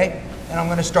 okay, and I'm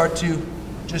going to start to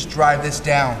just drive this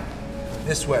down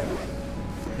this way.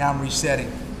 Now I'm resetting,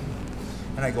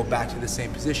 and I go back to the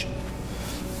same position.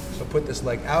 So put this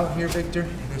leg out here, Victor,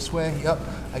 this way. Yep,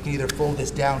 I can either fold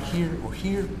this down here or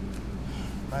here.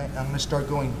 Right, I'm going to start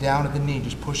going down at the knee,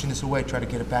 just pushing this away, try to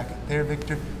get it back there,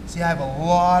 Victor. See, I have a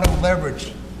lot of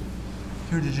leverage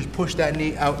here to just push that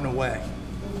knee out and away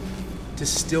to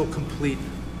still complete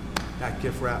that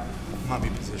gift wrap mummy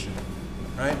position,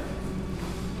 right?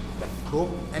 Cool,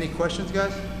 any questions,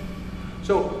 guys?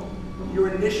 So your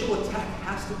initial attack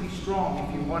has to be strong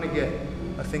if you want to get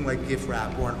a thing like gift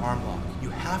wrap or an arm lock.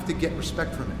 You have to get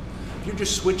respect from it. If you're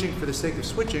just switching for the sake of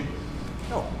switching,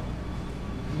 no.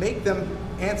 Make them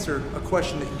answer a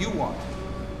question that you want.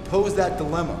 Pose that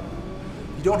dilemma.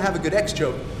 If you don't have a good X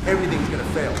choke, everything's going to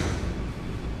fail.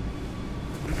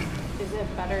 Is it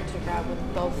better to grab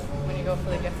with both when you go for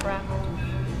the gift wrap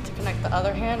to connect the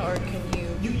other hand, or can you?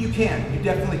 You can. You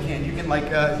definitely can. You can, like,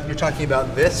 you're talking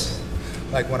about this,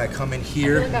 like when I come in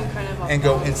here like I'm kind of and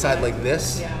go inside like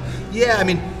this. Yeah, I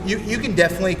mean, you can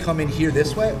definitely come in here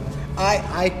this way.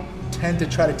 I tend to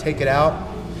try to take it out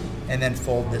and then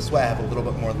fold this way. I have a little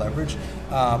bit more leverage.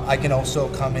 I can also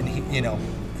come in, you know,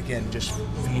 again, just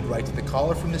feed right to the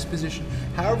collar from this position.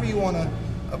 However you want to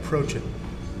approach it.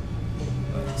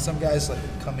 Some guys like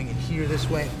coming in here this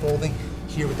way and folding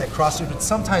here with that crossover, but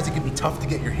sometimes it can be tough to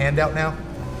get your hand out now.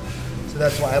 So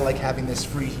that's why I like having this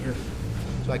free here.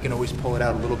 So I can always pull it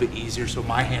out a little bit easier so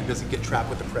my hand doesn't get trapped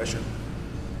with the pressure.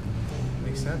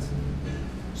 Makes sense?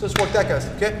 So let's work that, guys,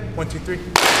 okay? 1, 2, 3.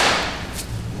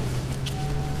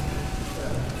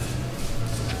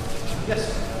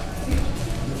 Yes.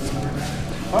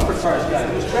 Bumper cars, guys.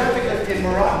 There's traffic in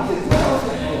Meraki as well.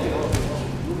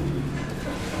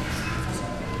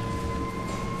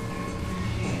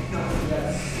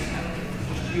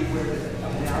 Just be aware that it's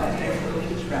coming down and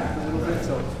it's trapped a little bit,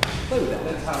 so play with that.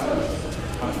 That's how it is.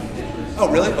 Oh,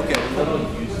 really? Okay.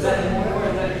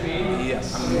 Yes.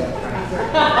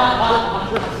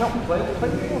 No, play.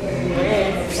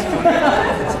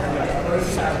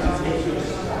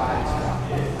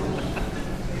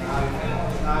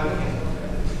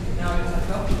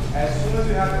 As soon as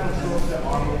you have control of the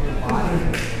arm of your body, you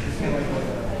can like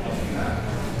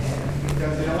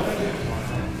because they don't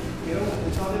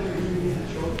it's not that you need to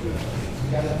show to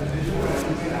get a position where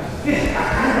everything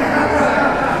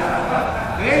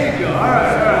there you go. All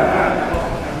right.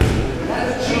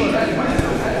 That's cheap.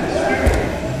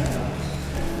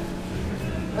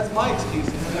 That's my excuse.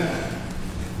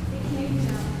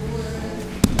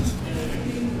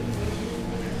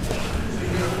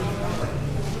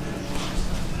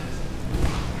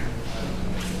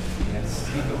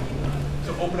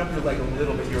 So open up your leg a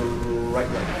little bit, your right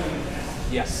leg.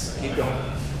 Yes, keep going.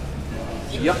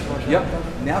 Yep.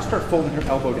 Now start folding her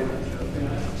elbow down.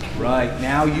 Right,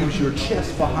 now use your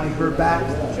chest behind her back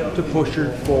to push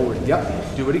her forward.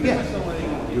 Yep, do it again.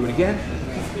 Do it again.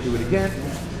 Do it again.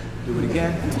 Do it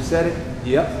again. You said it.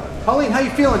 Yep. Colleen, how you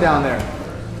feeling down there?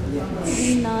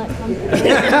 Not comfortable.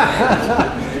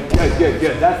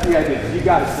 Good. That's the idea. You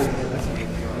got it,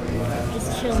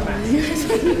 Just chilling.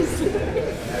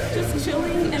 Just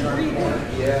chilling and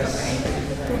breathing. Yes.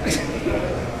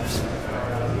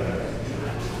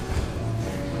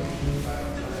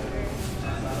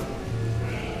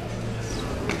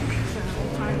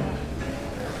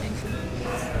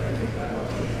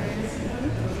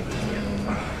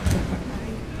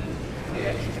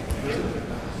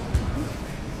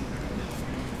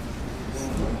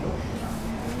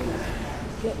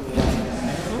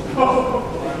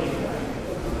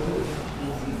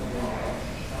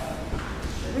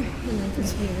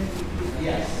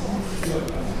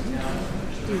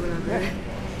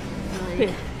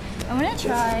 I'm gonna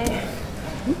try to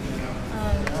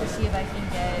see if I can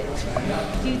get.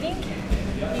 Do you think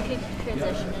you could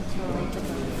transition into a like?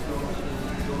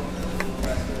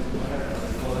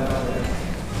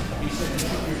 You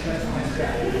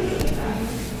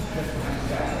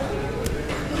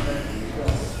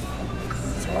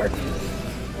It's hard.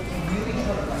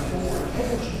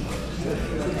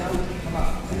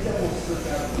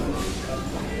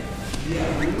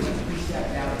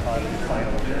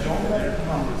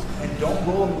 And don't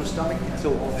roll into your stomach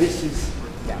until this is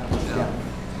down.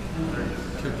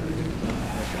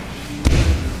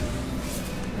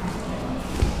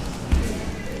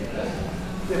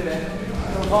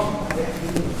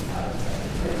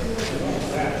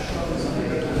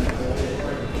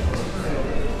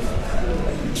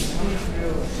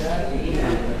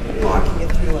 Walking it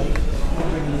through like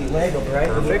bringing the leg over, right?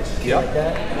 Perfect. Yep. Like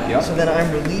that. Yep. So then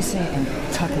I'm releasing and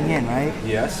tucking in, right?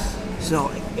 Yes.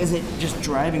 So is it just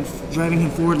driving him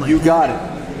forward like You that? got it.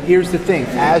 Here's the thing,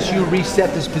 as you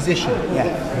reset this position,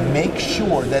 make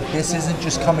sure that this isn't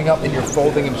just coming up and you're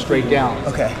folding him straight down.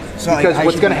 Okay. So because I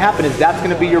what's going to happen is that's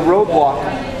going to be your roadblock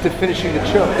to finishing the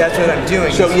choke. That's what I'm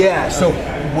doing. So yeah, so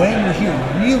when you're here,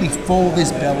 really fold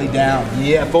his belly down.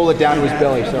 Yeah, fold it down to his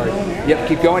belly, sorry. Yep,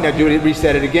 keep going, now do it,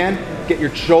 reset it again. Get your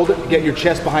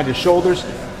chest behind his shoulders.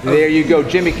 There you go.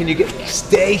 Jimmy,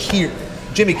 stay here.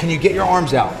 Jimmy, can you get your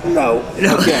arms out? No.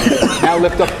 Okay, now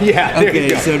lift up. Yeah, there you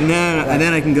go. So now, and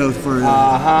then I can go for...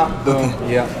 boom,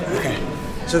 okay. Yeah. Okay.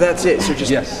 So that's it, so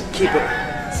just keep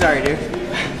it. Sorry, dude.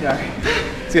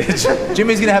 Sorry.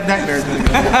 Jimmy's gonna have nightmares.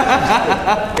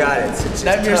 Got it.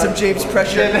 Nightmares of James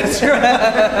pressure. Yeah, that's right.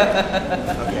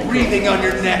 Okay, breathing on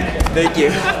your neck. Thank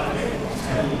you.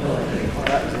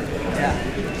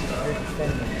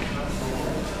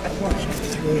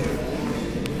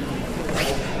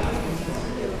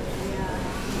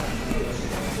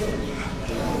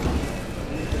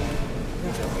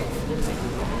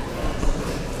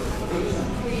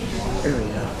 There we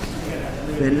go.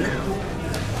 Good now.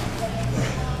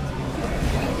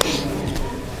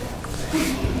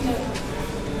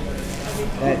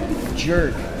 That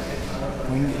jerk.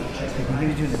 When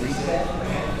you're doing the reset.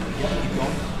 Keep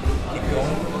going. Keep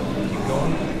going. Keep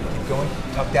going. Keep going.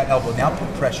 Tuck that elbow. Now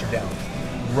put pressure down.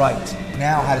 Right.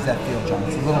 Now how does that feel, John?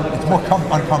 It's it's more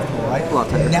uncomfortable, right?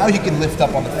 Now you can lift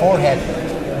up on the forehead,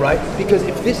 right? Because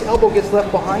if this elbow gets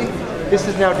left behind, this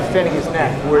is now defending his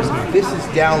neck. Whereas if this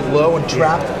is down low and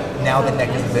trapped, now the neck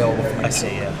is available for you. I see,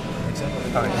 yeah.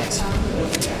 All right, thanks.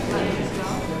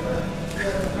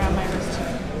 Around my wrist.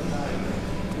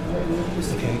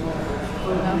 Okay.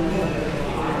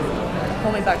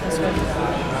 Pull me back this way.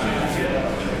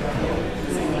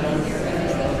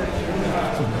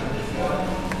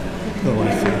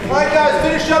 All right, guys,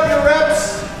 finish up your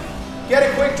reps. Get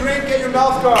a quick drink, get your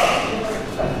mouth guard.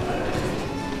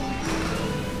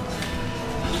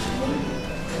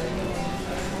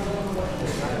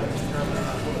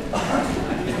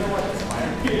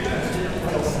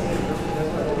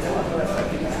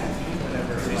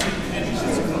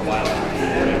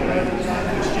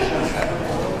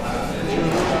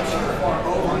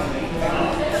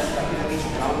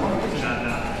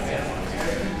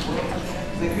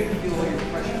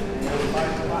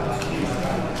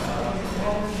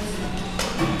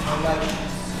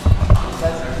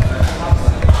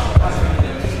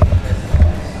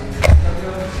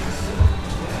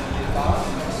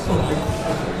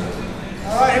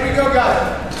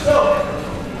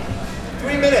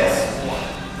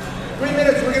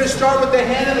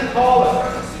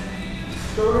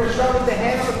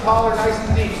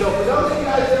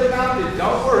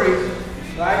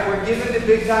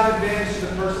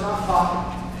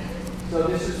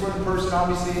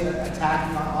 Obviously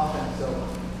attacking on offense, so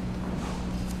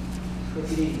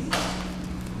take it easy.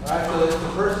 Alright, so the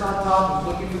person on top is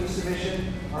looking for the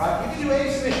submission. Alright, you can do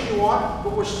any submission you want,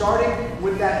 but we're starting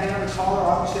with that hand on the collar.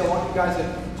 Obviously I want you guys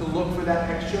to look for that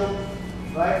next choke.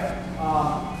 Right?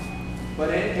 But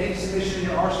any submission in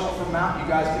your arsenal from mount you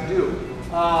guys can do.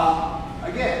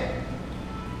 Again,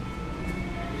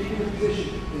 keeping the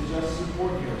position is just as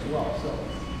important here as well. So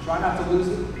try not to lose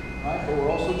it. Right? But we're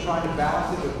also trying to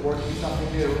balance it with working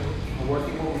something new and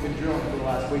working what we've been drilling for the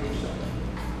last week or so.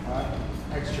 Alright?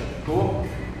 Next choke. Cool?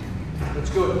 That's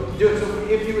good. Do it. So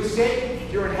if you escape,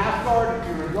 if you're in half guard, if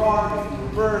you're in guard, if you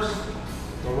reverse,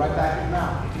 go right back in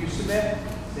mount. If you submit,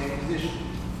 same position.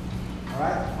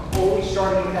 Alright? Always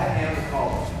starting with that hand on the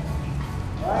collar.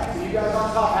 Alright? So you guys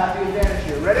on top have the advantage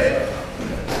here. Ready?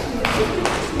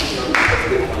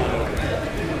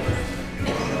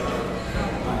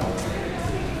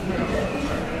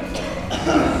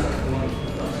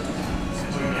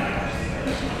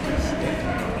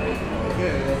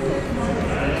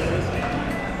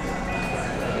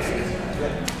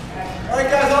 Alright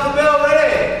guys, on the bell,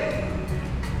 ready?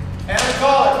 And the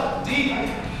collar. Deep,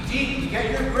 deep.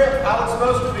 Get your grip how it's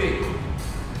supposed to be.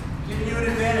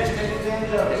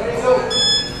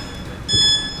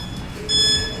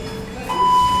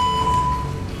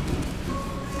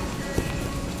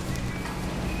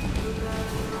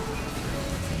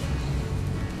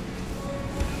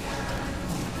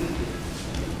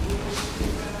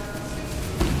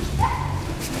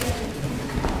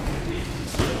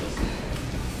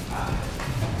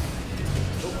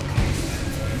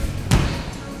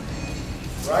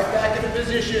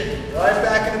 position. Right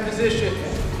back into position.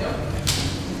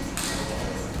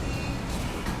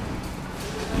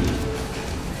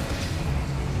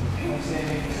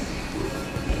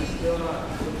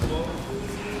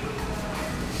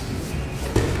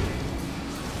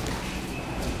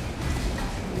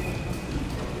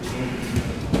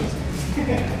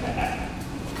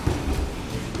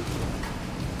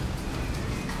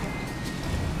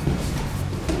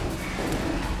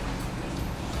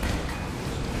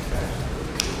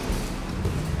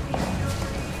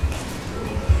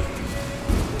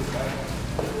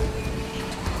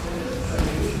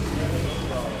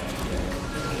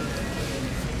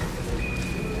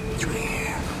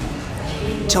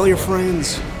 Tell your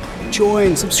friends.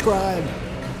 Join, subscribe.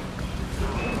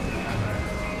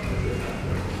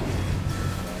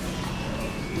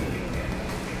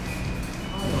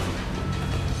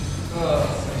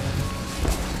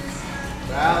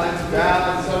 Balance,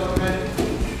 balance, supplement.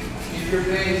 Keep your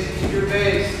base, keep your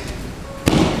base.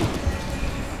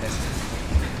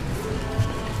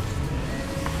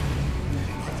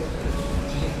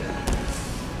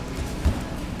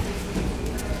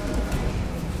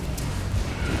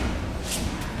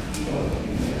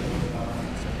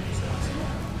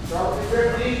 Drop the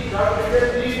grip deep, drop the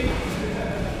grip deep.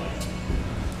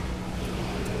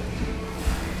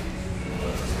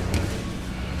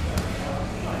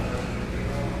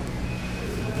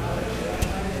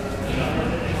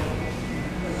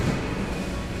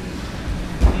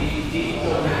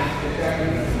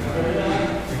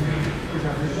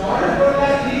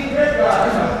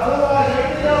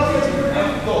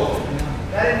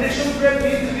 That initial grip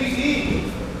needs to be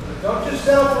deep. Don't just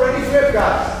settle for any grip,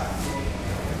 guys.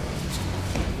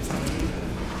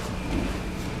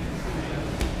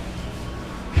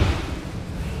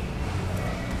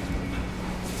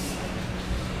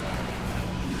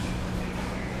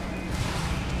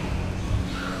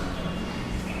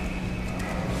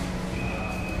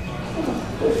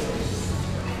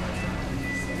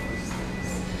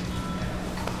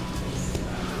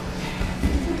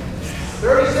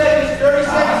 Thirty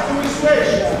seconds till we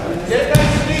switch. Get back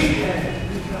to deep.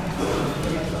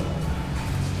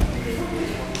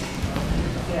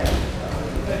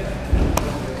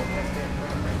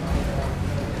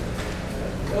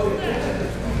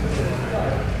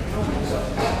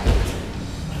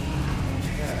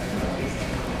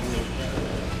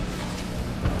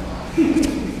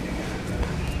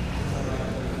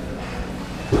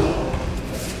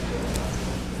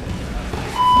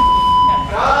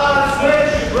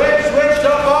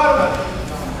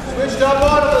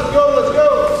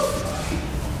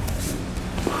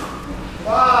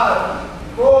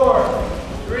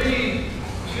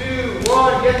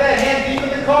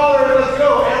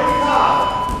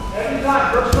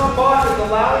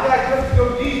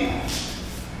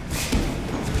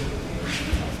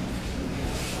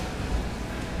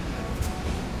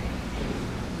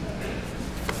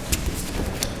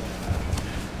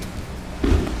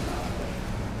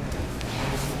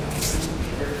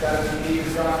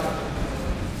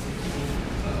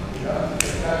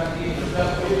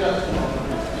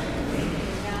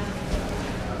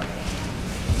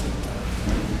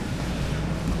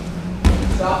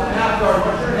 Stop in half guard.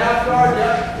 Once you're in half guard,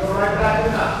 yep, go right back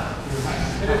in the mount.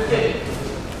 Hit a kick.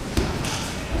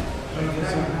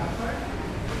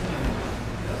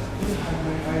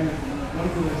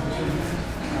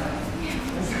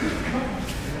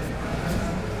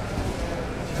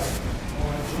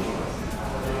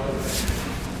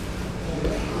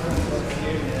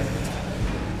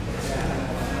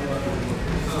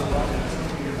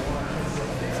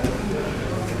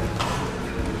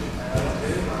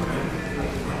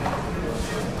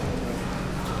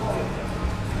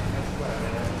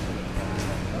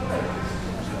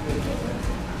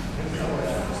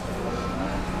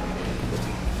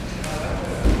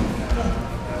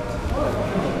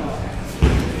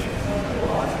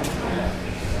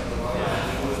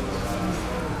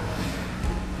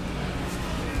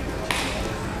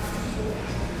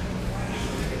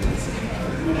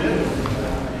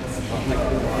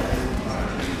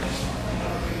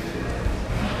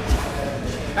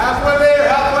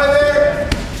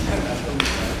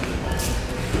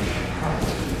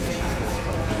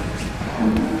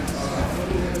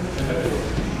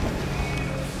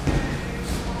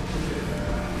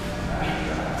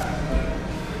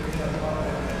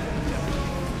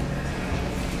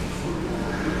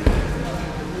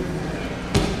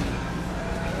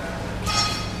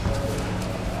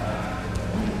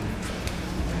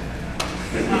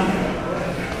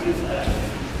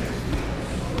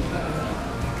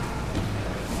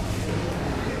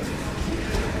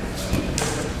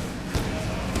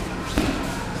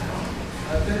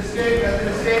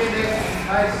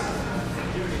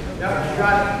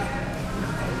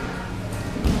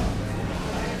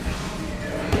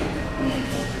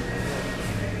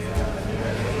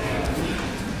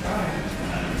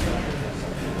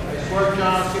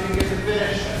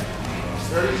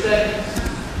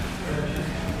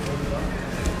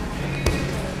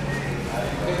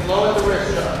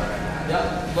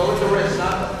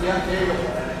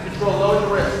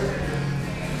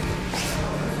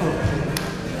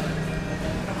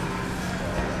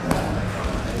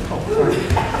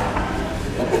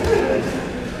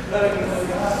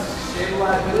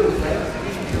 want to do is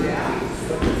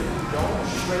don't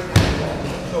straighten the ball.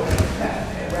 So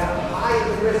grab high at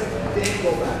the wrist, then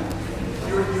go back.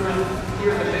 You're here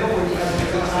in the middle where you have to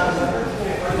go out of the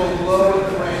go low at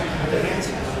the range.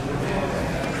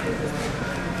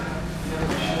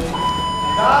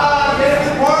 Get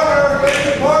your partner, get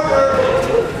your partner.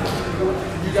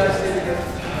 You guys stay together.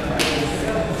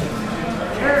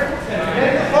 Here,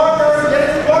 get your partner,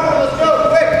 let's go,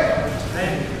 quick.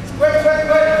 Quick. Let's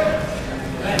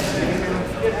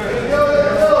go,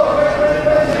 quick,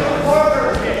 get your partner.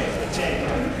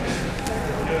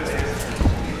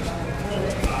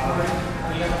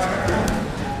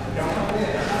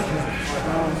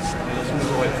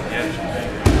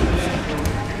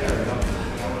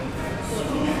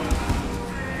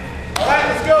 All right,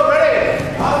 let's go, ready?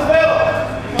 On the bill.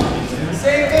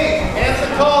 Same thing, hands to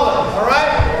collar, all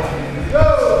right? Go.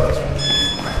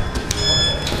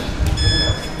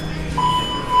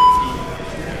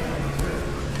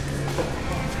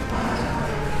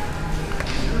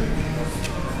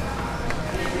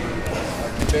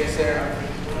 Base there.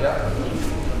 Yep.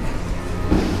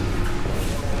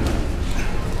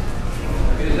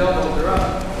 Get his elbows, they're up.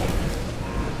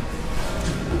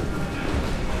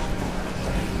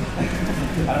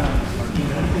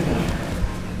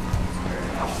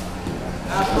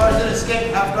 Half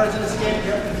guards and escape,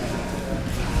 yep.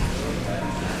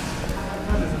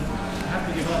 I have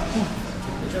to give up.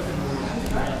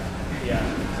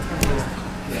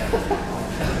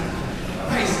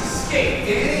 Nice escape,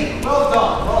 Danny. Well done.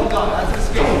 That's an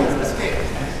escape,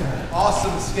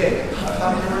 Awesome escape. I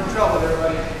thought you were in trouble there,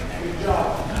 buddy. Good job.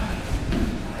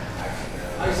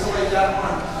 Isolate that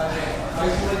arm.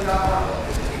 Isolate that arm.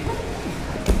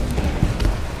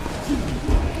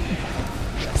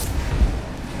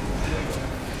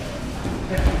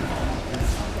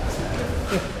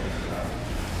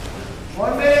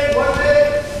 One minute.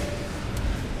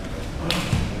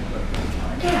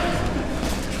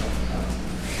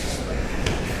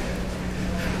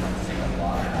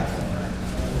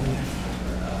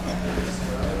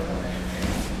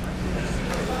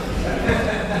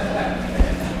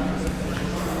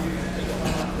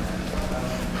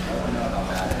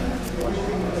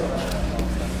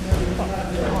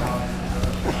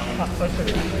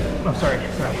 Oh, sorry.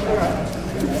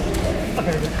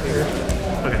 Okay, good.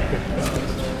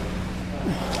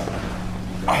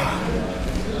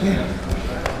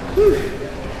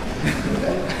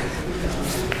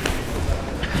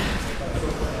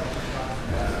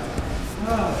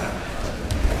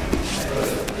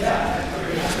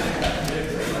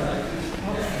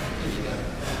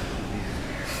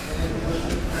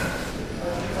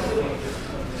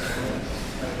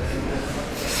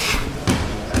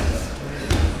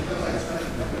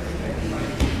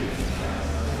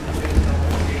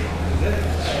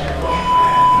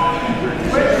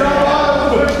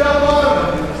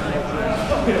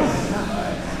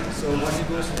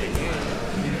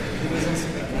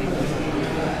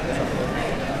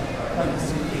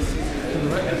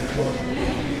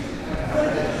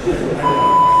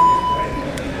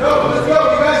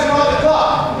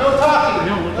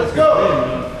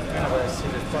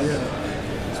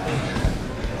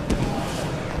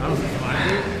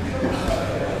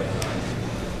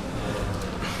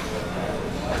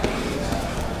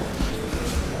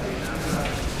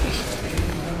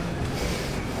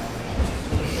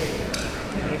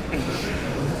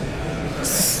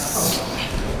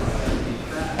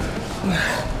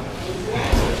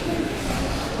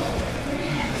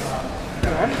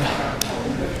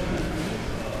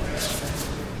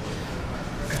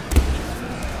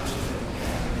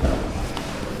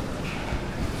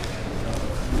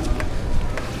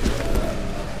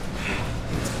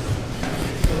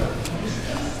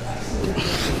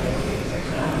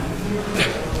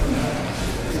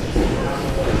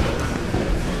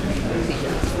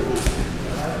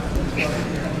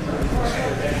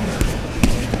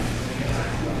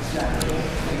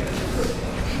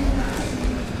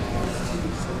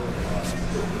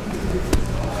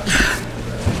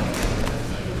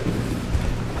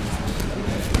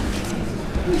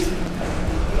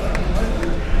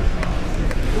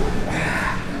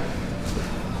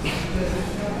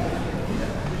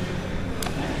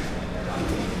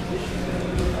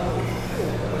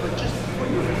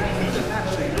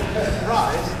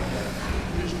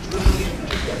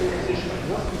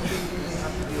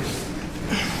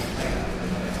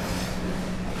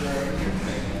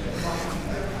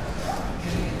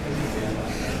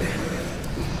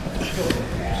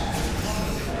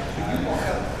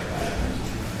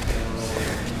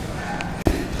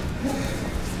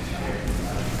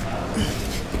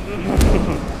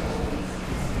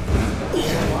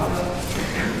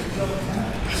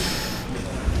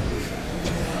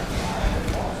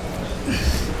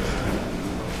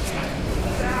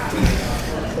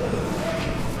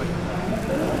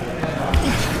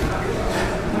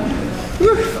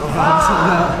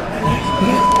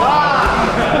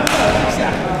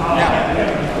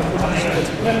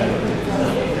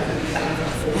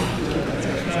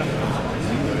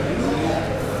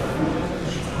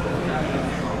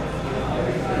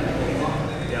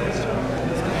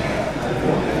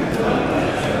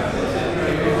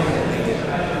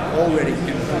 Already.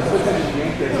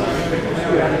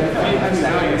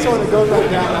 So when it goes right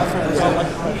down, that's when it's all like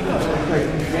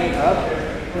up.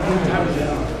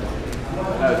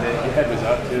 Your head was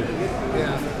up too.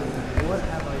 Yeah.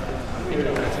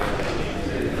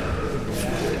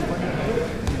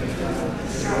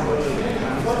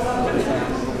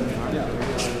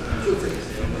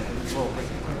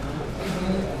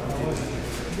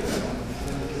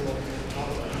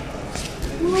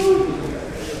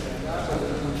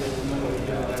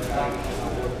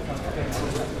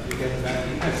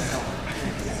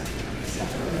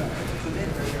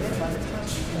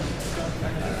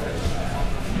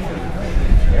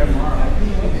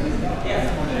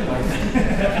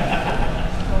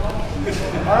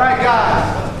 All right, guys.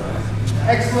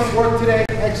 Excellent work today.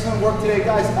 Excellent work today,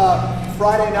 guys.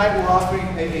 Friday night, we're offering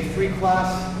a free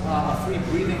class, a free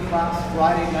breathing class.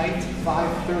 Friday night,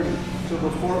 5:30. So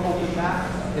before open mat,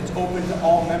 it's open to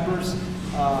all members.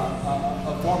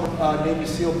 A former Navy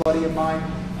SEAL buddy of mine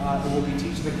who will be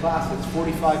teaching the class. It's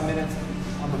 45 minutes.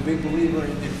 I'm a big believer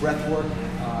in breath work.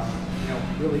 You know,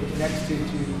 really connects to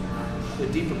the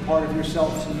deeper part of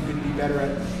yourself, so you can be better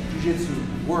at jiu-jitsu,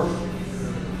 work,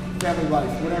 family life,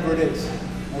 whatever it is.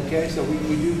 Okay, so we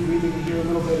do breathing here a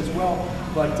little bit as well,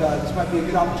 but this might be a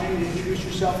good opportunity to introduce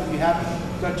yourself if you haven't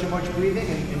done too much breathing,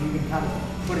 and you can kind of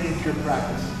put it into your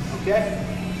practice. Okay,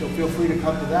 so feel free to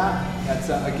come to that. That's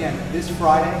again this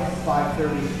Friday,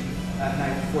 5:30 at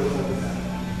night before the open mat.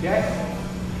 Okay,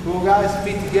 cool guys,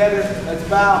 feet together. Let's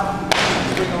bow.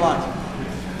 Bring the line.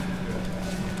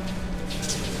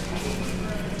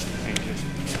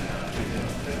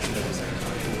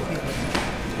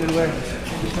 Good work.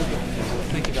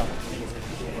 Thank you, Doc.